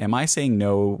think, am I saying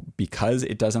no because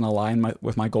it doesn't align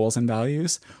with my goals and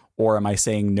values? Or am I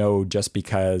saying no just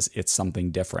because it's something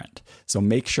different? So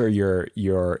make sure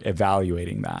you're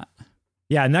evaluating that.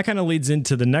 Yeah, and that kind of leads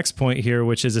into the next point here,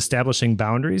 which is establishing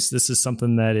boundaries. This is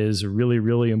something that is really,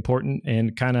 really important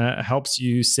and kind of helps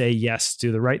you say yes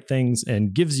to the right things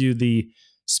and gives you the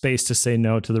space to say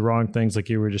no to the wrong things like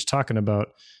you were just talking about.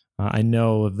 I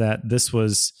know that this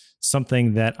was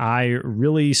something that I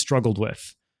really struggled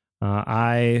with.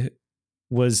 I've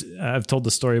told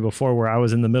the story before where I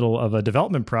was in the middle of a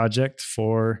development project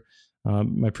for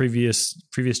my previous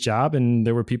job, and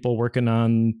there were people working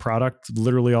on product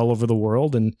literally all over the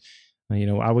world. And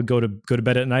I would go to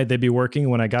bed at night; they'd be working.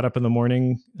 When I got up in the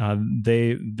morning, my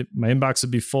inbox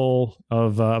would be full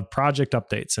of project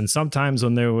updates. And sometimes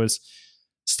when there was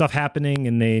stuff happening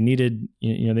and they needed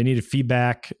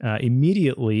feedback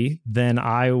immediately, then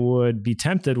I would be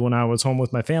tempted when I was home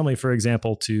with my family, for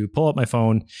example, to pull up my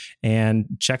phone and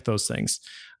check those things.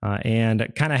 And I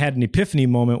kind of had an epiphany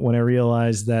moment when I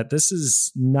realized that this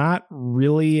is not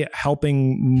really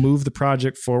helping move the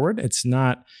project forward. It's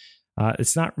not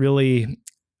really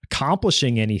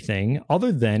accomplishing anything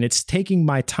other than it's taking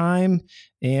my time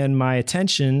and my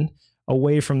attention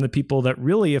away from the people that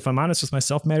really, if I'm honest with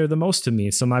myself, matter the most to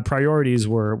me. So my priorities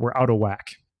were out of whack.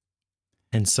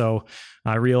 And so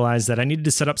I realized that I needed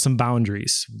to set up some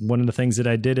boundaries. One of the things that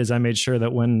I did is I made sure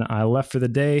that when I left for the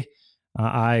day,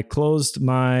 I closed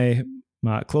my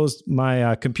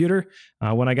computer.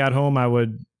 When I got home, I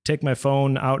would take my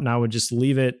phone out and I would just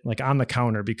leave it like on the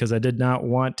counter because I did not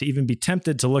want to even be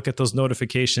tempted to look at those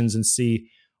notifications and see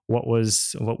what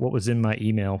was in my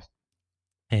email.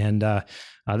 And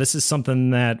this is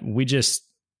something that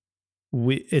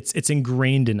it's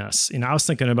ingrained in us. And I was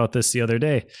thinking about this the other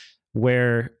day,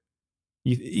 where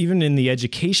even in the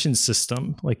education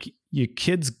system, like your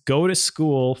kids go to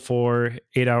school for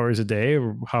 8 hours a day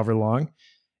or however long,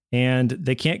 and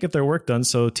they can't get their work done.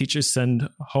 So teachers send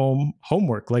home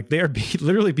homework. Like they are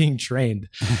literally being trained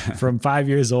from 5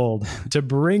 years old to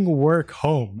bring work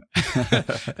home.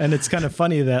 And it's kind of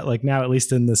funny that like now, at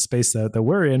least in the space that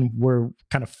we're in, we're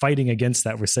kind of fighting against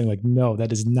that. We're saying like, no,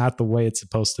 that is not the way it's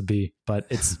supposed to be, but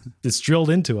it's drilled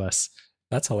into us.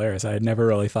 That's hilarious. I had never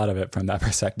really thought of it from that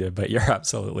perspective, but you're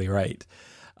absolutely right.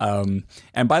 And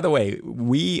by the way,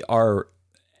 we are,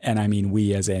 and I mean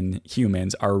we as in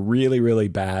humans, are really, really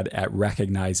bad at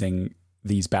recognizing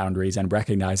these boundaries and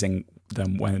recognizing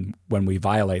them when we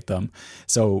violate them.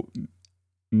 So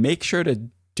make sure to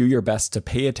do your best to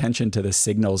pay attention to the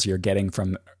signals you're getting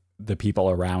from the people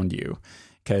around you.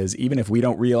 Because even if we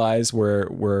don't realize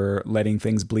we're letting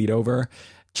things bleed over,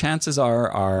 chances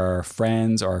are our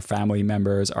friends or family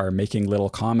members are making little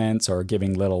comments or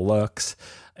giving little looks.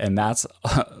 And that's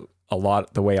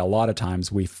the way a lot of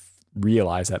times we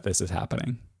realize that this is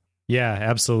happening. Yeah,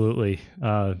 absolutely.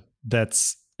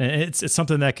 It's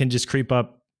something that can just creep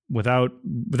up without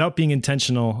being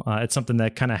intentional. It's something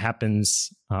that kind of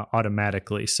happens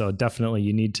automatically. So definitely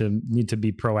you need to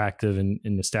be proactive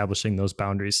in establishing those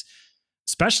boundaries.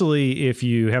 especially if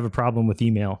you have a problem with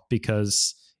email,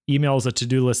 because email is a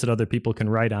to-do list that other people can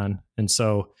write on. And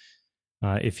so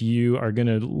if you are going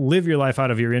to live your life out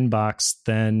of your inbox,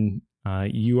 then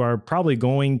you are probably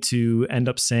going to end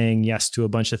up saying yes to a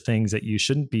bunch of things that you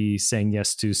shouldn't be saying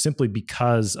yes to, simply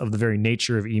because of the very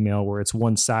nature of email, where it's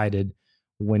one-sided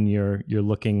when you're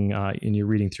looking and you're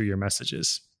reading through your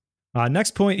messages.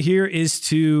 Next point here is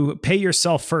to pay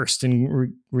yourself first.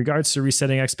 In regards to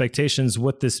resetting expectations,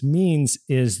 what this means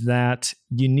is that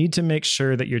you need to make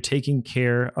sure that you're taking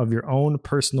care of your own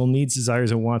personal needs, desires,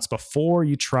 and wants before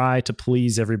you try to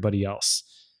please everybody else.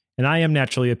 And I am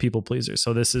naturally a people pleaser,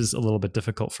 so this is a little bit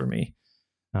difficult for me.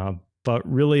 But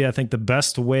really, I think the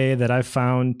best way that I've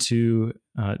found to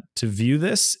view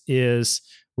this is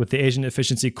with the Agent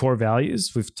Efficiency core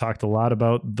values. We've talked a lot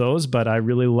about those, but I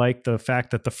really like the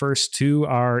fact that the first two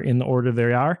are in the order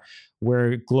they are,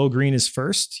 where glow green is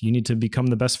first. You need to become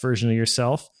the best version of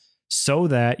yourself so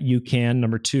that you can,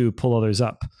 number two, pull others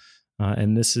up.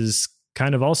 And this is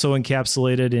kind of also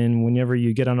encapsulated in whenever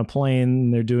you get on a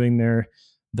plane, they're doing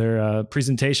their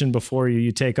presentation before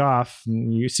you take off.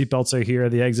 Your seatbelts are here,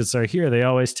 the exits are here. They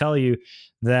always tell you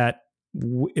that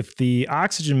if the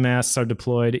oxygen masks are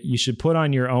deployed, you should put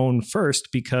on your own first,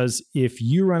 because if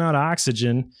you run out of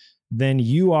oxygen, then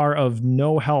you are of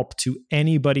no help to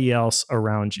anybody else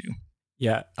around you.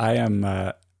 Yeah, I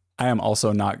am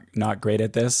also not great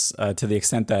at this, to the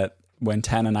extent that when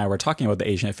Tan and I were talking about the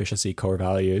Agent Efficiency core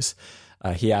values,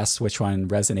 he asked which one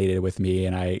resonated with me,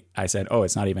 and I said, oh,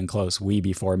 it's not even close, we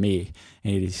before me.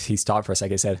 And he stopped for a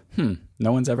second and said,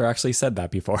 no one's ever actually said that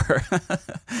before.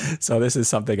 So this is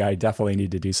something I definitely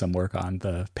need to do some work on,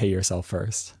 the pay yourself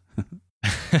first.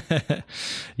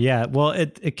 Yeah, well,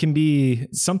 it can be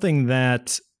something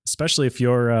that, especially if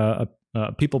you're a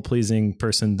people-pleasing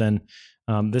person, then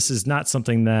this is not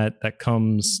something that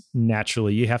comes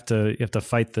naturally. You have to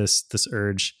fight this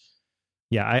urge.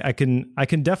 Yeah, I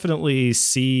can definitely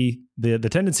see the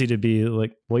tendency to be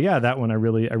like, well, yeah, that one I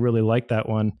really like that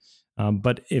one.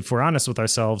 But if we're honest with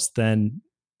ourselves, then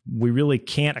we really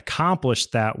can't accomplish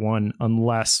that one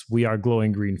unless we are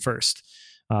glowing green first.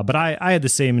 But I had the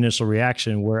same initial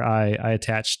reaction where I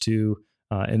attached to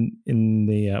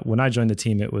when I joined the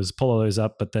team, it was pull others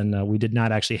up, but then we did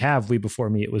not actually have we before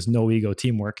me. It was no ego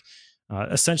teamwork.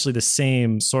 Essentially the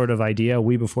same sort of idea.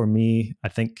 We before me, I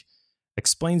think,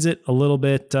 explains it a little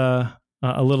bit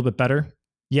better.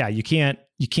 Yeah, you can't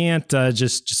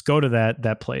just go to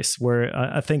that place where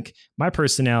I think my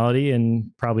personality,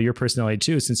 and probably your personality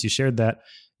too, since you shared that,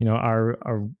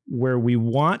 are where we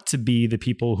want to be the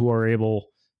people who are able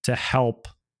to help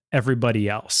everybody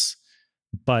else.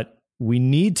 But we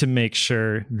need to make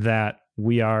sure that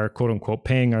we are, quote unquote,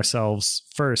 paying ourselves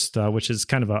first, which is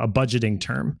kind of a budgeting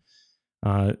term.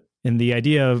 And the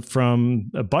idea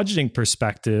from a budgeting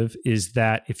perspective is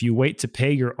that if you wait to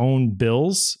pay your own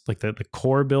bills, like the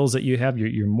core bills that you have,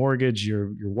 your mortgage, your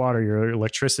water, your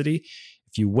electricity,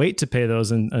 if you wait to pay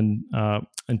those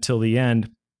until the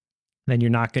end, then you're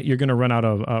going to run out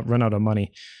of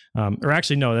money. Or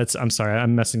actually, no, I'm sorry,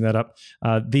 I'm messing that up.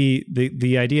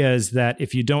 The idea is that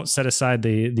if you don't set aside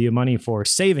the money for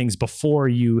savings before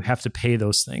you have to pay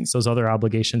those things, those other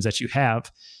obligations that you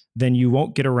have, then you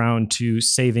won't get around to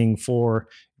saving for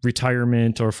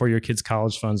retirement or for your kids'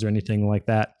 college funds or anything like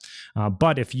that.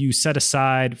 But if you set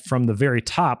aside from the very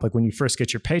top, like when you first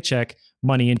get your paycheck,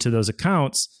 money into those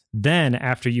accounts, then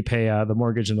after you pay the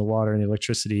mortgage and the water and the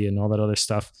electricity and all that other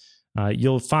stuff,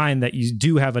 you'll find that you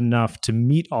do have enough to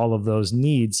meet all of those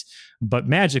needs. But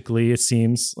magically, it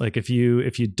seems like if you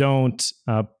don't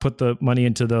put the money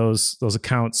into those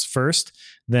accounts first,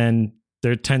 then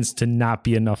there tends to not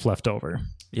be enough left over.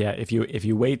 Yeah, if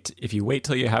you wait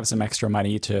till you have some extra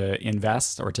money to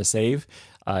invest or to save,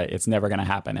 it's never going to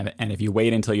happen. And if you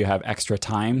wait until you have extra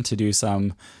time to do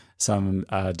some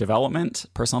development,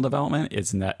 personal development,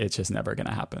 it's just never going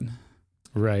to happen.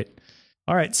 Right.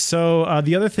 All right. So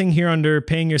the other thing here under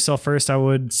paying yourself first, I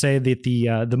would say that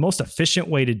the most efficient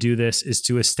way to do this is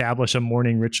to establish a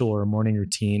morning ritual or a morning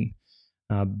routine,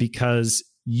 because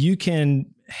you can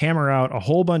hammer out a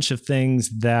whole bunch of things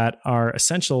that are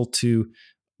essential to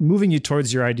moving you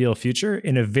towards your ideal future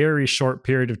in a very short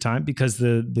period of time, because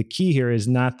the key here is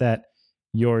not that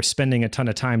you're spending a ton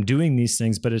of time doing these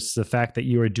things, but it's the fact that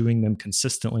you are doing them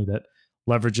consistently that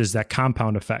leverages that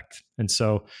compound effect. And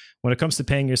so when it comes to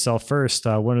paying yourself first,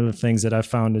 one of the things that I've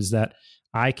found is that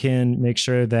I can make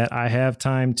sure that I have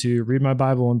time to read my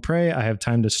Bible and pray. I have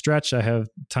time to stretch. I have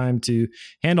time to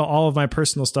handle all of my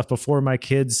personal stuff before my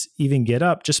kids even get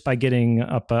up, just by getting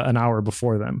up an hour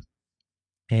before them.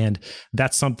 And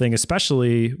that's something,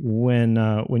 especially when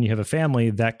you have a family,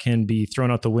 that can be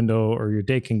thrown out the window, or your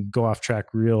day can go off track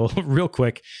real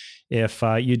quick if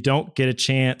you don't get a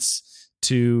chance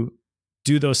to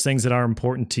do those things that are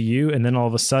important to you. And then all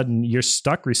of a sudden you're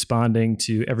stuck responding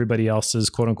to everybody else's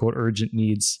quote unquote urgent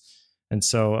needs. And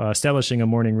so establishing a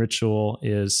morning ritual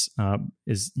is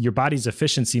your body's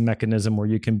efficiency mechanism, where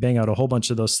you can bang out a whole bunch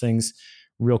of those things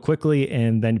real quickly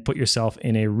and then put yourself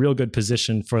in a real good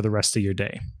position for the rest of your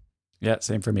day. Yeah,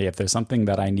 same for me. If there's something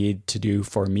that I need to do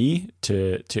for me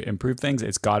to improve things,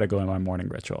 it's got to go in my morning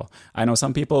ritual. I know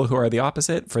some people who are the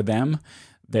opposite. For them,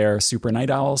 they're super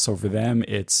night owls. So for them,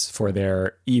 it's for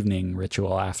their evening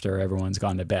ritual after everyone's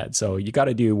gone to bed. So you got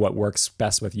to do what works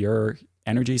best with your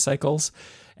energy cycles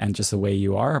and just the way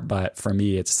you are. But for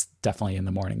me, it's definitely in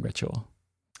the morning ritual.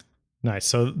 Nice.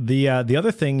 So the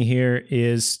other thing here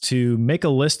is to make a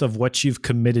list of what you've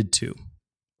committed to.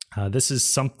 This is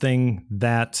something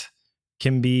that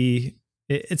can be,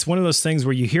 it's one of those things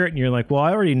where you hear it and you're like, well,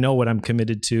 I already know what I'm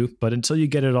committed to. But until you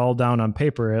get it all down on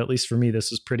paper, at least for me, this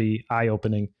was pretty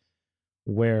eye-opening,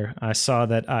 where I saw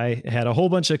that I had a whole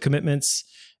bunch of commitments.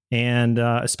 And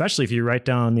especially if you write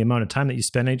down the amount of time that you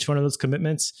spend on each one of those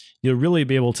commitments, you'll really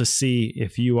be able to see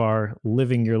if you are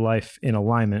living your life in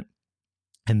alignment.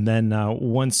 And then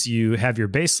once you have your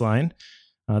baseline,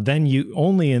 then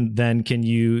can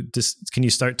you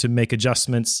start to make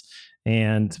adjustments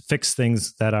and fix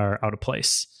things that are out of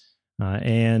place.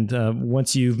 And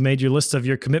once you've made your list of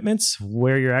your commitments,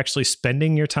 where you're actually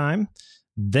spending your time,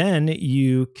 then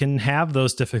you can have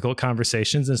those difficult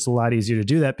conversations. And it's a lot easier to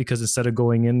do that, because instead of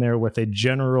going in there with a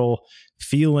general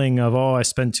feeling of, oh, I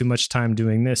spend too much time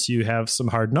doing this, you have some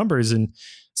hard numbers. And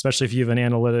especially if you have an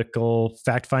analytical,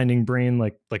 fact-finding brain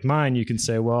like mine, you can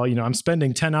say, well, I'm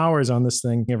spending 10 hours on this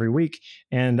thing every week,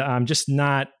 and I'm just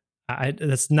not,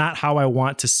 that's not how I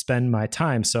want to spend my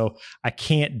time. So I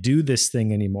can't do this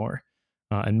thing anymore.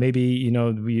 And maybe,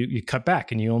 you cut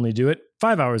back and you only do it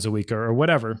 5 hours a week or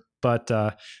whatever. But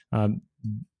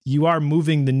you are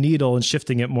moving the needle and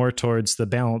shifting it more towards the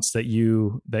balance that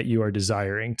you are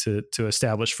desiring to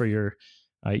establish for your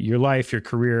life, your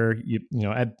career,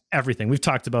 everything. We've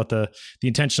talked about the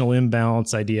intentional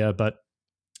imbalance idea, but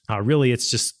really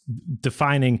it's just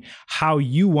defining how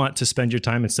you want to spend your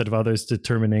time instead of others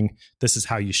determining this is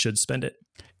how you should spend it.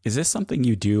 Is this something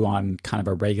you do on kind of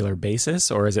a regular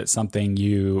basis, or is it something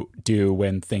you do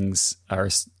when things are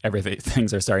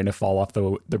starting to fall off,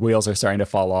 the wheels are starting to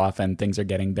fall off and things are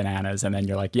getting bananas, and then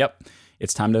you're like, yep,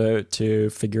 it's time to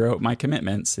figure out my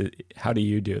commitments? How do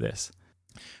you do this?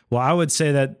 Well, I would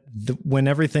say that when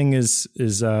everything is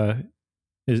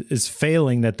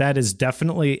failing, that is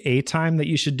definitely a time that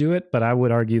you should do it. But I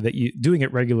would argue that doing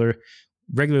it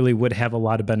regularly would have a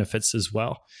lot of benefits as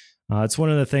well. It's one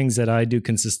of the things that I do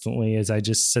consistently is I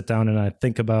just sit down and I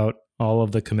think about all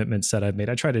of the commitments that I've made.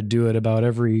 I try to do it about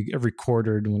every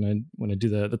quarter when I do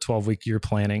the 12-week year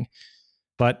planning.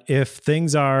 But if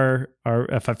things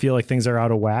if I feel like things are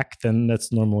out of whack, then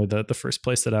that's normally the first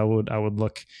place that I would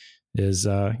look is,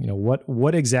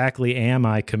 what exactly am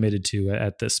I committed to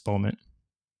at this moment?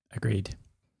 Agreed.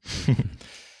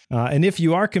 And if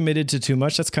you are committed to too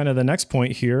much, that's kind of the next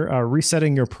point here,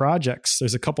 resetting your projects.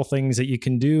 There's a couple things that you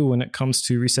can do when it comes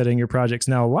to resetting your projects.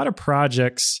 Now, a lot of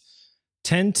projects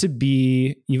tend to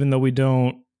be, even though we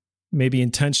don't maybe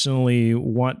intentionally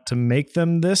want to make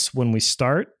them this when we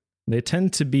start, they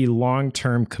tend to be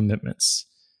long-term commitments.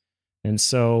 And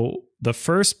so the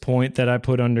first point that I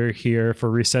put under here for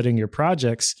resetting your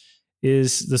projects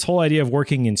is this whole idea of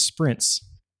working in sprints,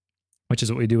 which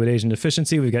is what we do at Asian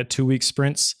Efficiency. We've got 2-week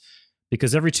sprints,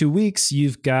 because every 2 weeks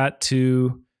you've got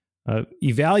to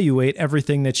evaluate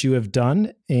everything that you have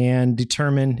done and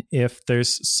determine if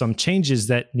there's some changes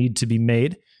that need to be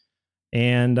made.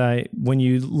 And when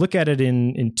you look at it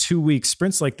in 2-week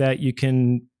sprints like that, you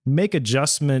can make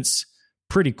adjustments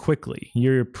pretty quickly.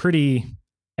 You're pretty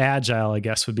agile, I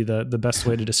guess would be the best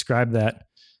way to describe that.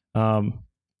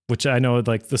 Which I know,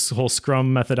 like this whole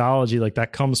Scrum methodology, like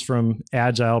that comes from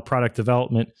agile product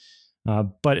development.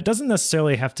 But it doesn't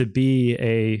necessarily have to be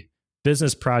a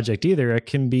business project either. It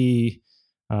can be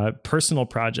personal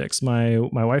projects. My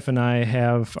wife and I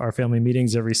have our family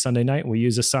meetings every Sunday night. We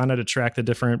use Asana to track the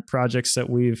different projects that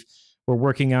we're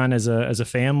working on as a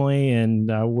family, and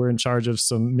we're in charge of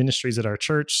some ministries at our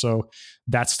church. So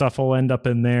that stuff will end up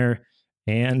in there.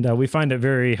 And we find it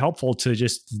very helpful to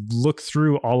just look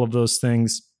through all of those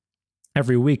things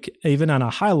every week, even on a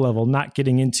high level, not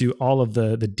getting into all of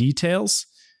the details,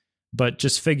 but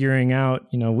just figuring out,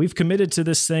 we've committed to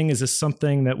this thing. Is this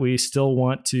something that we still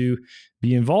want to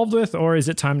be involved with, or is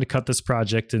it time to cut this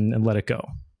project and let it go?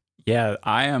 Yeah,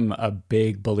 I am a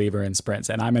big believer in sprints,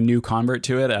 and I'm a new convert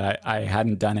to it. I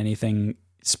hadn't done anything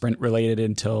sprint related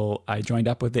until I joined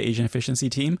up with the Asian efficiency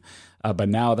team. But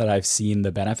now that I've seen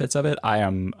the benefits of it, I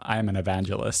am an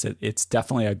evangelist. It's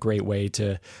definitely a great way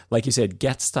to, like you said,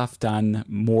 get stuff done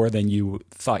more than you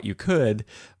thought you could,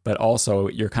 but also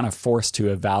you're kind of forced to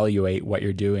evaluate what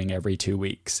you're doing every 2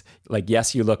 weeks. Like,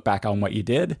 yes, you look back on what you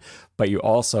did, but you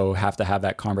also have to have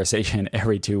that conversation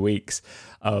every 2 weeks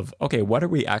of, okay, what are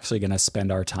we actually going to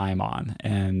spend our time on?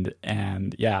 And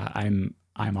yeah, I'm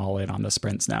all in on the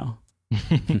sprints now.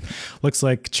 Looks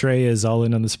like Trey is all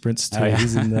in on the sprints too. Oh, yeah.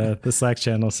 He's in the Slack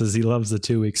channel, says he loves the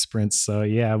 2 week sprints. So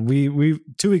yeah, we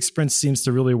 2 week sprints seems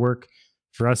to really work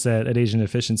for us at Asian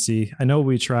Efficiency. I know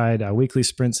we tried weekly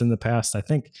sprints in the past. I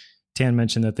think Tan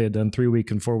mentioned that they had done 3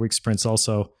 week and 4 week sprints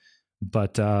also,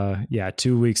 but yeah,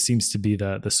 2 weeks seems to be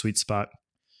the sweet spot.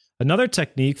 Another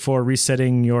technique for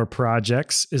resetting your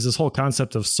projects is this whole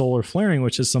concept of solar flaring,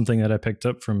 which is something that I picked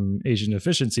up from Asian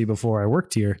Efficiency before I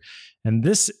worked here. And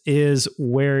this is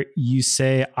where you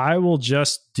say, I will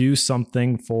just do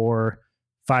something for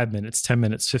 5 minutes, 10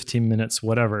 minutes, 15 minutes,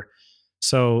 whatever.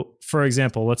 So, for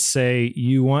example, let's say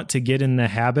you want to get in the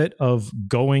habit of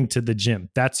going to the gym.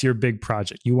 That's your big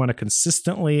project. You want to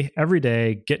consistently, every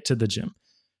day, get to the gym.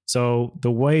 So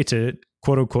the way to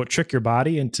quote unquote trick your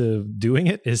body into doing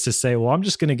it is to say, well, I'm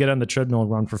just going to get on the treadmill and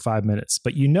run for 5 minutes.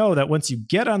 But you know that once you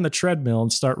get on the treadmill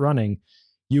and start running,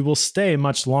 you will stay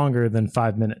much longer than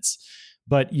 5 minutes.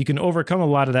 But you can overcome a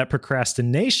lot of that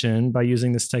procrastination by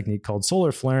using this technique called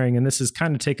solar flaring. And this is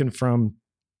kind of taken from,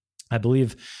 I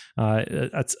believe,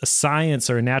 it's a science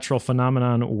or a natural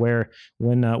phenomenon where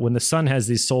when the sun has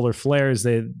these solar flares,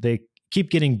 they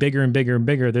keep getting bigger and bigger and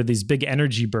bigger. They're these big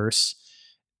energy bursts.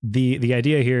 The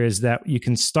idea here is that you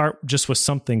can start just with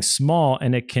something small,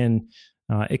 and it can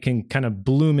kind of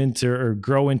bloom into or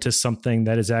grow into something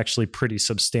that is actually pretty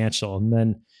substantial. And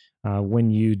then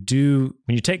when you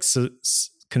take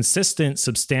consistent,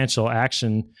 substantial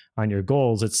action on your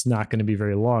goals, it's not going to be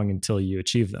very long until you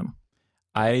achieve them.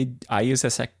 I use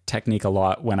this technique a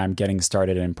lot when I'm getting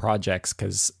started in projects,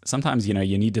 because sometimes, you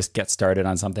need to get started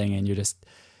on something and you're just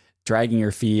dragging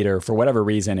your feet, or for whatever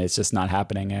reason, it's just not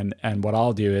happening. And what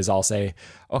I'll do is I'll say,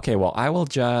 okay, well, I will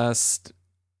just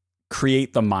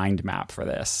create the mind map for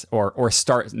this, or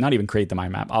start, not even create the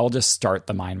mind map. I'll just start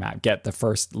the mind map, get the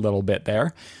first little bit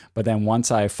there. But then once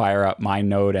I fire up my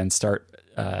node and start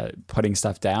putting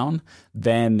stuff down,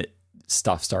 then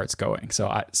stuff starts going. So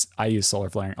I use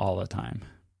solar flaring all the time.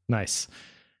 Nice.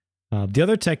 The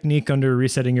other technique under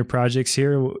resetting your projects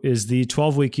here is the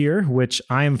 12-week year, which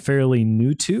I am fairly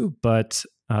new to, but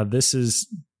this is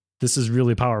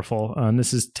really powerful. And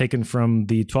this is taken from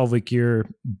the 12-week year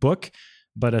book,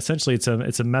 but essentially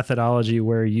it's a methodology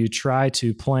where you try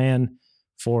to plan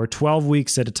for 12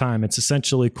 weeks at a time. It's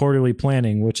essentially quarterly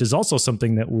planning, which is also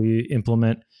something that we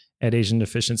implement at Asian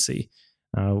Efficiency.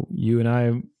 You and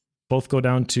I both go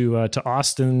down to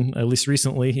Austin, at least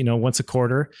recently, once a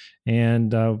quarter,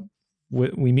 and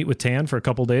we meet with Tan for a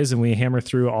couple of days, and we hammer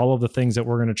through all of the things that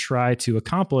we're going to try to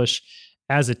accomplish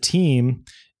as a team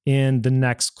in the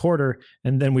next quarter.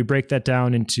 And then we break that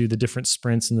down into the different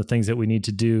sprints and the things that we need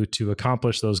to do to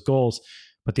accomplish those goals.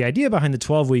 But the idea behind the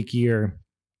 12-week year,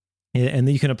 and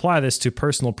you can apply this to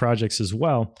personal projects as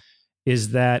well,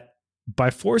 is that by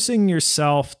forcing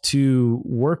yourself to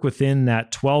work within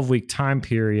that 12-week time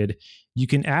period, you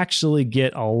can actually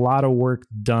get a lot of work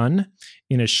done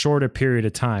in a shorter period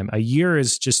of time. A year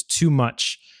is just too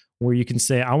much, where you can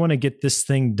say, I want to get this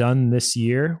thing done this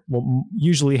year. What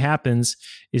usually happens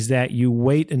is that you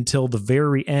wait until the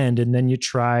very end, and then you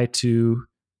try to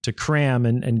cram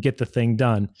and get the thing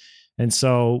done. And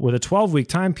so with a 12-week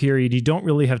time period, you don't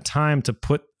really have time to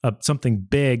put up something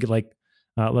big like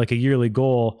a yearly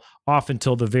goal off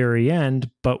until the very end.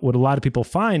 But what a lot of people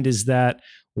find is that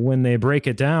when they break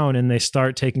it down and they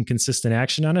start taking consistent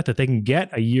action on it, that they can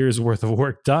get a year's worth of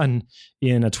work done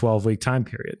in a 12-week time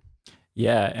period.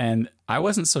 Yeah. And I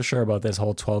wasn't so sure about this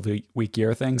whole 12-week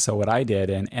year thing. So what I did,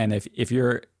 and if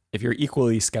you're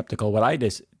equally skeptical, what I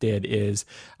just did is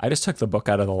I just took the book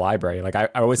out of the library. Like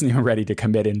I wasn't even ready to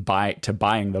commit to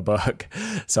buying the book.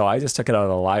 So I just took it out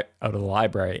of the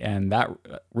library, and that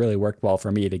really worked well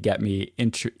for me to get me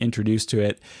introduced to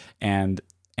it and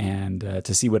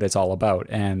to see what it's all about.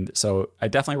 And so I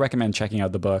definitely recommend checking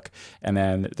out the book. And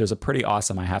then there's a pretty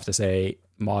awesome, I have to say,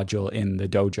 module in the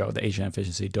dojo, the Asian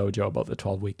Efficiency Dojo, about the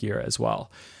 12-week year as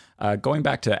well. Going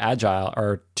back to Agile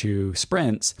or to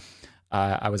sprints,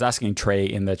 I was asking Trey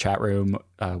in the chat room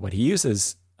what he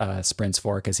uses sprints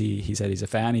for, because he said he's a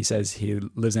fan. He says he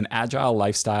lives an agile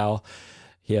lifestyle,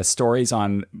 He has stories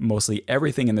on mostly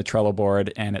everything in the Trello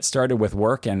board, and it started with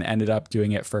work and ended up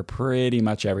doing it for pretty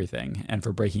much everything and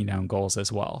for breaking down goals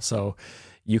as well. So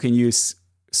you can use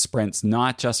sprints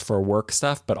not just for work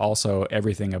stuff, but also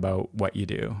everything about what you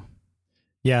do.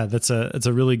 Yeah, it's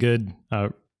a really good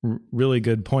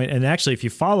point. And actually, if you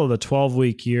follow the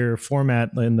 12-week year format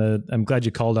I'm glad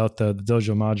you called out the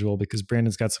Dojo module, because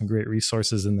Brandon's got some great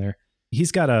resources in there.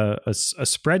 He's got a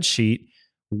spreadsheet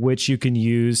which you can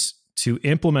use to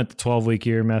implement the 12-week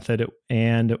year method.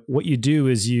 And what you do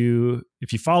is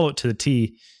if you follow it to the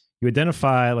T, you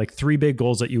identify like 3 big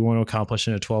goals that you want to accomplish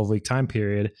in a 12-week time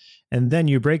period. And then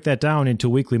you break that down into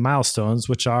weekly milestones,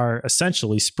 which are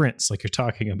essentially sprints, like you're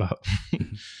talking about.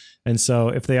 And so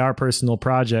if they are personal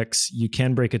projects, you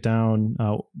can break it down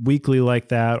weekly like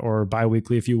that, or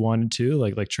bi-weekly if you wanted to,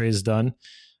 like Trey's done.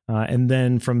 And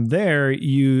then from there,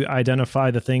 you identify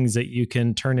the things that you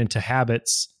can turn into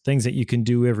habits, things that you can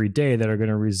do every day that are going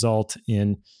to result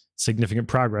in significant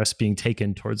progress being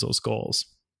taken towards those goals.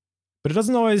 But it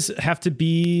doesn't always have to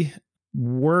be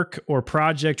work or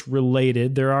project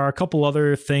related. There are a couple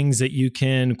other things that you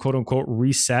can quote unquote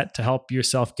reset to help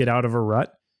yourself get out of a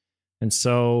rut. And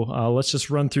so let's just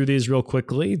run through these real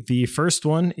quickly. The first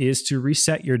one is to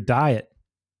reset your diet.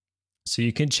 So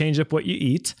you can change up what you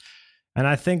eat. And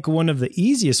I think one of the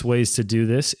easiest ways to do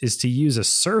this is to use a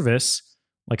service,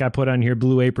 like I put on here,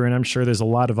 Blue Apron. I'm sure there's a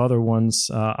lot of other ones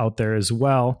out there as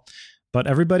well. But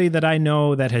everybody that I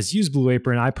know that has used Blue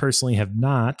Apron, I personally have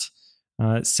not,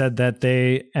 said that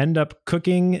they end up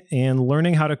cooking and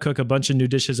learning how to cook a bunch of new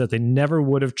dishes that they never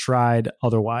would have tried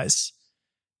otherwise.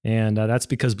 And that's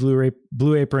because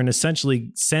Blue Apron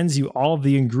essentially sends you all of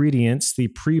the ingredients, the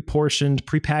pre-portioned,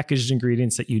 pre-packaged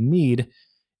ingredients that you need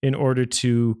in order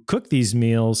to cook these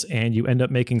meals. And you end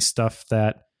up making stuff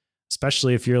that,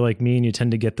 especially if you're like me and you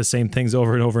tend to get the same things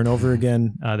over and over and over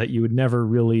again, that you would never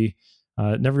really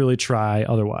try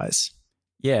otherwise.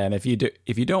 Yeah, and if you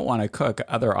don't want to cook,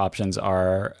 other options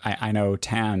are, I know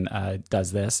Tan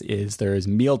does this, is there's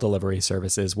meal delivery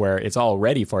services where it's all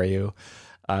ready for you.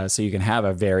 So you can have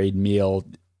a varied meal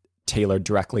tailored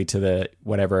directly to the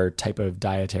whatever type of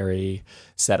dietary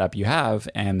setup you have,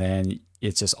 and then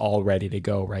it's just all ready to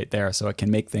go right there. So it can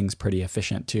make things pretty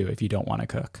efficient too if you don't want to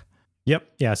cook. Yep.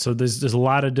 Yeah. So there's a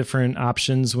lot of different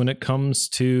options when it comes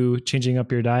to changing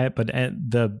up your diet. But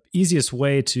the easiest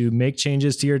way to make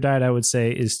changes to your diet, I would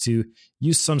say, is to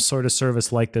use some sort of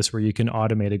service like this where you can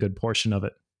automate a good portion of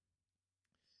it.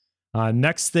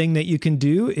 Next thing that you can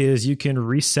do is you can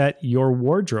reset your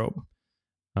wardrobe.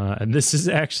 And this is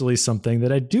actually something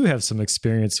that I do have some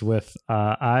experience with.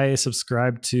 I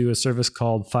subscribe to a service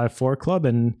called 5-4 Club,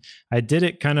 and I did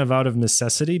it kind of out of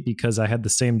necessity because I had the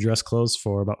same dress clothes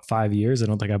for about 5 years. I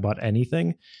don't think I bought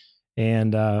anything.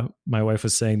 And my wife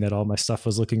was saying that all my stuff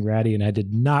was looking ratty, and I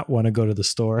did not want to go to the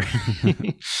store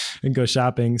and go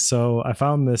shopping. So I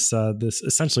found this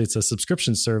essentially it's a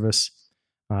subscription service.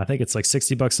 I think it's like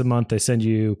 $60 a month. They send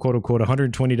you quote unquote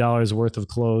 $120 worth of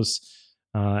clothes.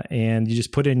 And you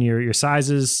just put in your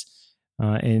sizes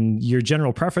and your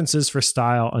general preferences for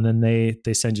style, and then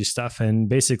they send you stuff. And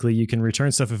basically, you can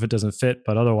return stuff if it doesn't fit,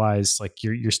 but otherwise, like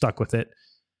you're stuck with it.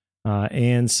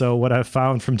 And so, what I've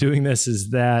found from doing this is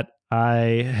that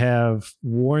I have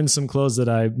worn some clothes that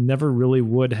I never really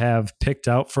would have picked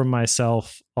out for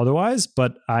myself otherwise,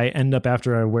 but I end up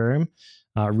after I wear them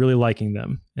really liking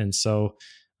them. And so,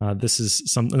 this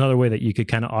is another way that you could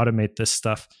kind of automate this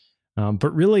stuff.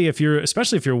 But really,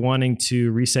 especially if you're wanting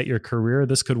to reset your career,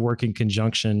 this could work in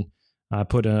conjunction.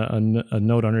 Put a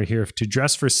note under here to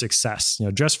dress for success.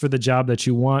 Dress for the job that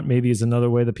you want, maybe is another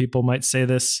way that people might say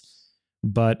this.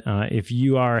 But if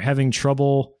you are having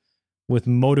trouble with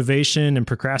motivation and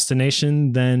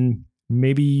procrastination, then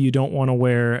maybe you don't want to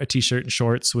wear a t-shirt and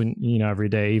shorts every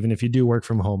day, even if you do work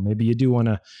from home. Maybe you do want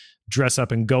to dress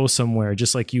up and go somewhere,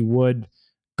 just like you would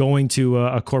going to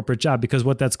a corporate job, because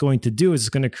what that's going to do is it's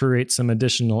going to create some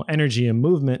additional energy and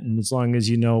movement. And as long as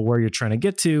you know where you're trying to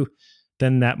get to,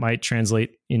 then that might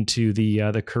translate into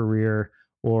the career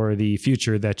or the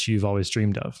future that you've always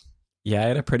dreamed of. Yeah, I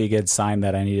had a pretty good sign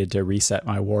that I needed to reset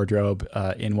my wardrobe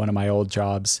in one of my old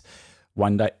jobs.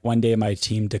 One day my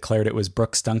team declared it was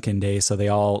Brooks Duncan Day, so they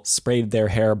all sprayed their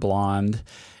hair blonde.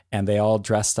 And they all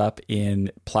dressed up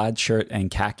in plaid shirt and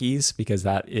khakis because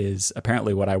that is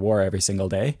apparently what I wore every single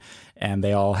day. And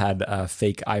they all had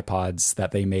fake iPods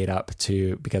that they made up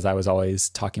because I was always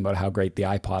talking about how great the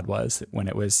iPod was when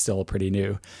it was still pretty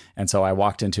new. And so I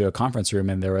walked into a conference room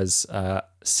and there was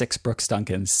 6 Brooks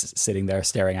Duncans sitting there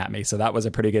staring at me. So that was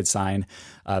a pretty good sign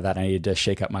that I needed to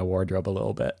shake up my wardrobe a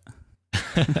little bit.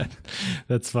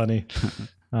 That's funny.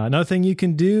 Another thing you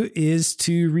can do is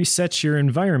to reset your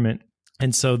environment.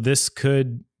 And so this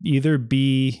could either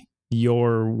be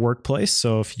your workplace.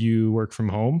 So if you work from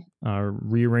home,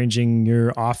 rearranging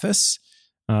your office.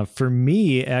 For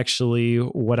me, actually,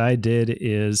 what I did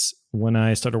is when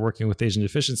I started working with Asian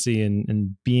deficiency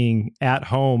and being at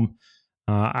home,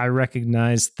 I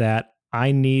recognized that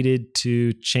I needed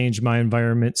to change my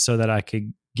environment so that I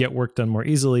could get work done more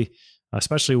easily,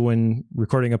 especially when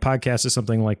recording a podcast or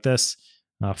something like this.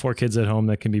 4 kids at home,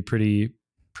 that can be pretty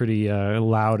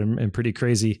loud and pretty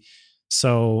crazy.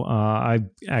 So I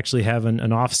actually have an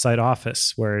offsite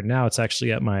office where now it's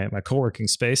actually at my co-working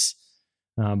space.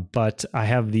 But I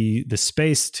have the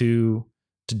space to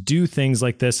do things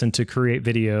like this and to create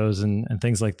videos and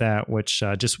things like that, which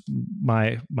just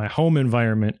my home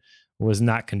environment was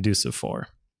not conducive for.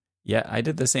 Yeah, I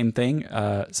did the same thing,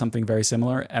 something very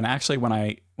similar. And actually, when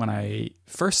I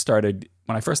first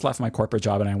left my corporate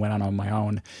job and I went on my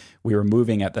own, we were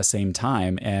moving at the same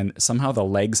time, and somehow the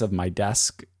legs of my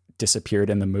desk disappeared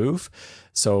in the move.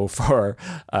 So for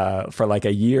like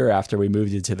a year after we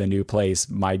moved into the new place,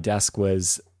 my desk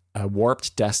was a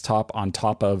warped desktop on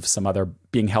top of some other,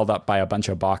 being held up by a bunch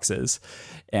of boxes.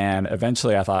 And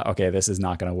eventually I thought, okay, this is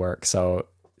not going to work. So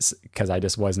because it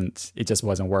just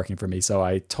wasn't working for me. So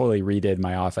I totally redid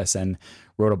my office and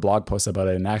wrote a blog post about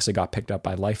it, and actually got picked up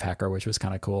by Lifehacker, which was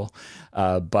kind of cool.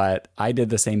 But I did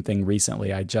the same thing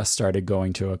recently. I just started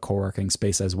going to a co-working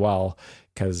space as well,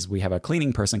 because we have a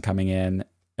cleaning person coming in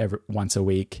once a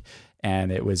week,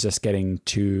 and it was just getting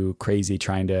too crazy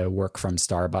trying to work from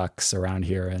Starbucks around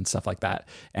here and stuff like that.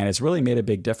 And it's really made a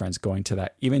big difference going to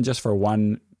that, even just for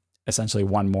essentially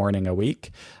one morning a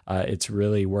week. It's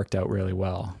really worked out really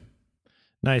well.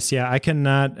 Nice. Yeah, I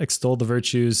cannot extol the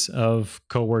virtues of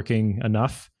co-working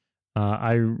enough.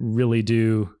 I really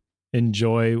do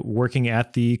enjoy working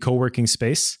at the co-working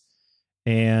space.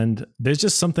 And there's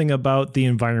just something about the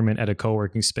environment at a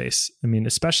co-working space. I mean,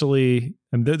 especially,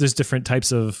 there's different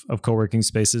types of co-working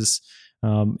spaces.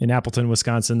 In Appleton,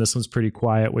 Wisconsin, this one's pretty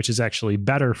quiet, which is actually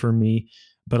better for me.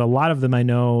 But a lot of them, I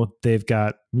know they've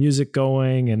got music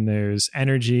going and there's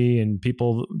energy and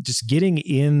people just getting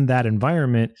in that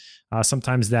environment.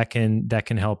 Sometimes that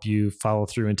can help you follow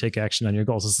through and take action on your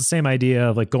goals. It's the same idea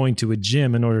of like going to a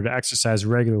gym in order to exercise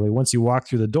regularly. Once you walk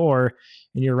through the door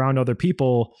and you're around other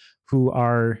people who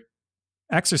are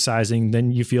exercising,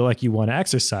 then you feel like you want to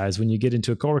exercise. When you get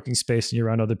into a co-working space and you're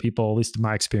around other people, at least in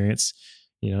my experience,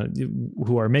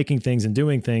 who are making things and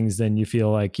doing things, then you feel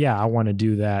like, yeah, I want to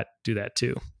do that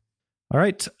too. All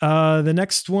right. The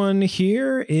next one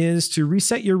here is to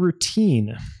reset your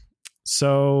routine.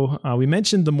 So we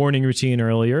mentioned the morning routine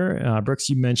earlier. Brooks,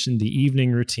 you mentioned the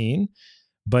evening routine.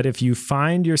 But if you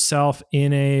find yourself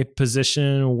in a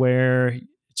position where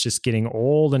it's just getting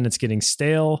old and it's getting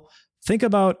stale, think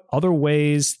about other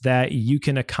ways that you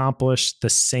can accomplish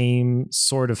the same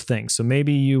sort of thing. So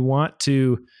maybe you want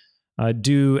to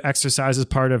do exercise as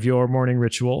part of your morning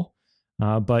ritual,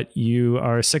 but you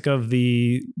are sick of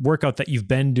the workout that you've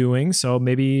been doing. So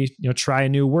maybe try a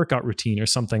new workout routine or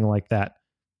something like that.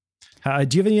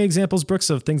 Do you have any examples,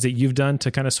 Brooks, of things that you've done to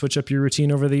kind of switch up your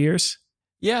routine over the years?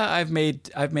 Yeah, I've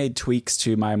made tweaks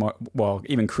to my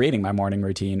even creating my morning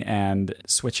routine and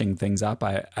switching things up.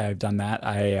 I've done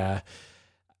that.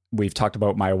 We've talked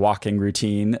about my walking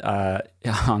routine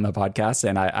on the podcast,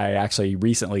 and I actually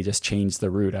recently just changed the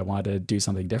route. I wanted to do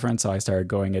something different, so I started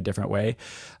going a different way.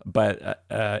 But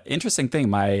interesting thing,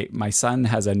 my son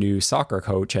has a new soccer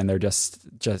coach, and they're just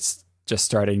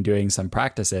starting doing some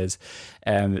practices.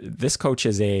 And this coach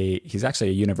he's actually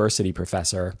a university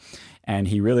professor, and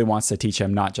he really wants to teach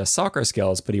him not just soccer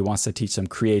skills, but he wants to teach them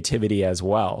creativity as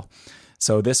well.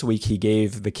 So this week he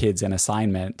gave the kids an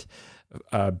assignment.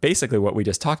 Basically what we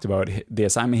just talked about, the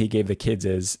assignment he gave the kids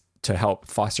is to help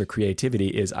foster creativity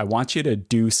is, I want you to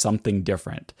do something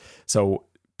different. So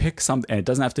pick something, and it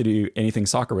doesn't have to do anything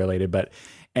soccer related, but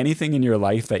anything in your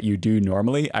life that you do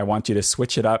normally, I want you to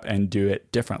switch it up and do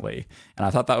it differently. And I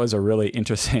thought that was a really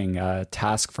interesting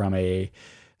task from a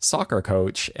soccer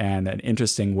coach and an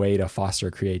interesting way to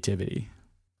foster creativity.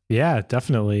 Yeah,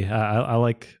 definitely. I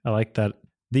like that.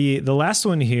 The last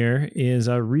one here is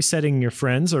resetting your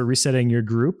friends or resetting your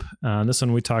group. This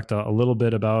one we talked a little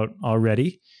bit about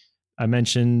already. I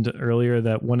mentioned earlier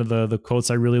that one of the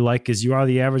quotes I really like is, you are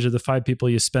the average of the 5 people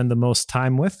you spend the most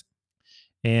time with.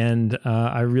 And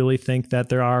I really think that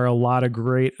there are a lot of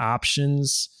great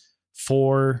options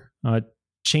for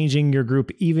changing your group,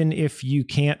 even if you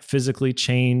can't physically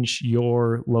change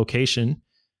your location.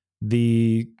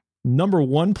 The Number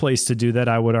one place to do that,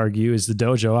 I would argue, is the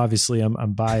dojo. Obviously,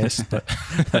 I'm biased, but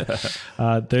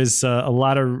there's a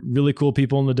lot of really cool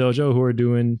people in the dojo who are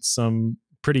doing some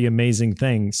pretty amazing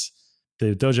things.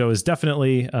 The dojo is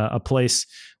definitely a place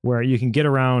where you can get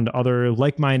around other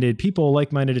like-minded people,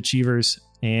 like-minded achievers,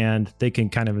 and they can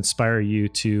kind of inspire you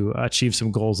to achieve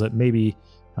some goals that maybe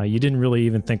you didn't really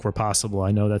even think were possible.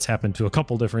 I know that's happened to a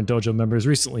couple different dojo members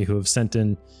recently who have sent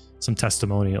in some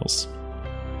testimonials.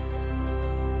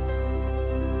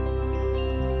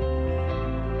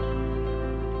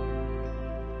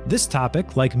 This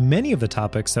topic, like many of the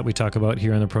topics that we talk about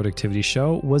here on the Productivity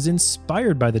Show, was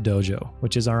inspired by the Dojo,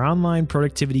 which is our online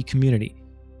productivity community.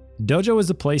 Dojo is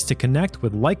a place to connect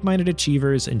with like-minded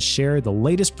achievers and share the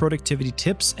latest productivity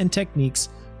tips and techniques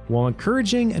while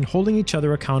encouraging and holding each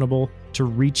other accountable to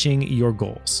reaching your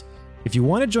goals. If you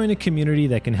want to join a community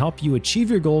that can help you achieve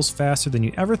your goals faster than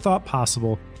you ever thought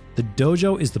possible, the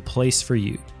Dojo is the place for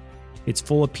you. It's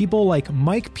full of people like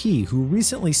Mike P., who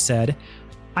recently said,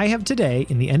 "I have today,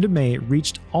 in the end of May,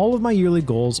 reached all of my yearly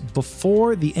goals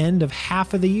before the end of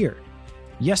half of the year.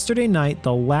 Yesterday night,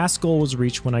 the last goal was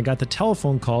reached when I got the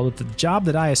telephone call that the job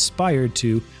that I aspired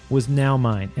to was now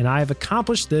mine, and I have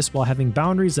accomplished this while having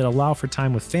boundaries that allow for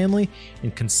time with family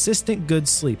and consistent good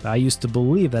sleep. I used to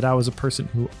believe that I was a person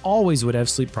who always would have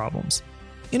sleep problems.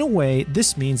 In a way,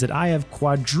 this means that I have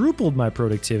quadrupled my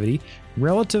productivity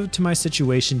relative to my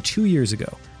situation 2 years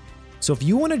ago. So if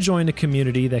you want to join a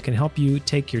community that can help you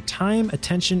take your time,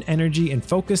 attention, energy, and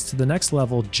focus to the next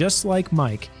level, just like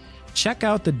Mike, check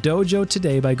out the Dojo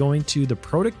today by going to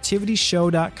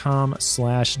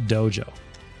theproductivityshow.com/dojo.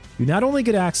 You not only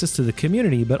get access to the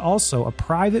community, but also a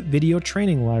private video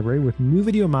training library with new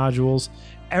video modules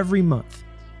every month,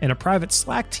 and a private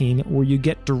Slack team where you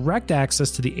get direct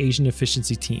access to the Asian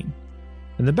efficiency team.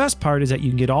 And the best part is that you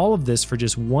can get all of this for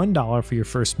just $1 for your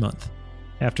first month.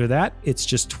 After that, it's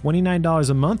just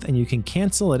 $29 a month and you can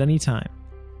cancel at any time.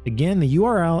 Again, the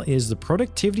URL is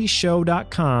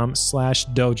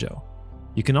theproductivityshow.com/dojo.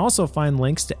 You can also find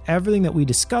links to everything that we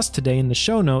discussed today in the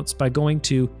show notes by going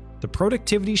to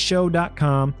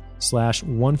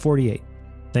theproductivityshow.com/148.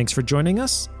 Thanks for joining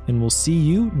us, and we'll see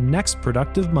you next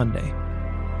Productive Monday.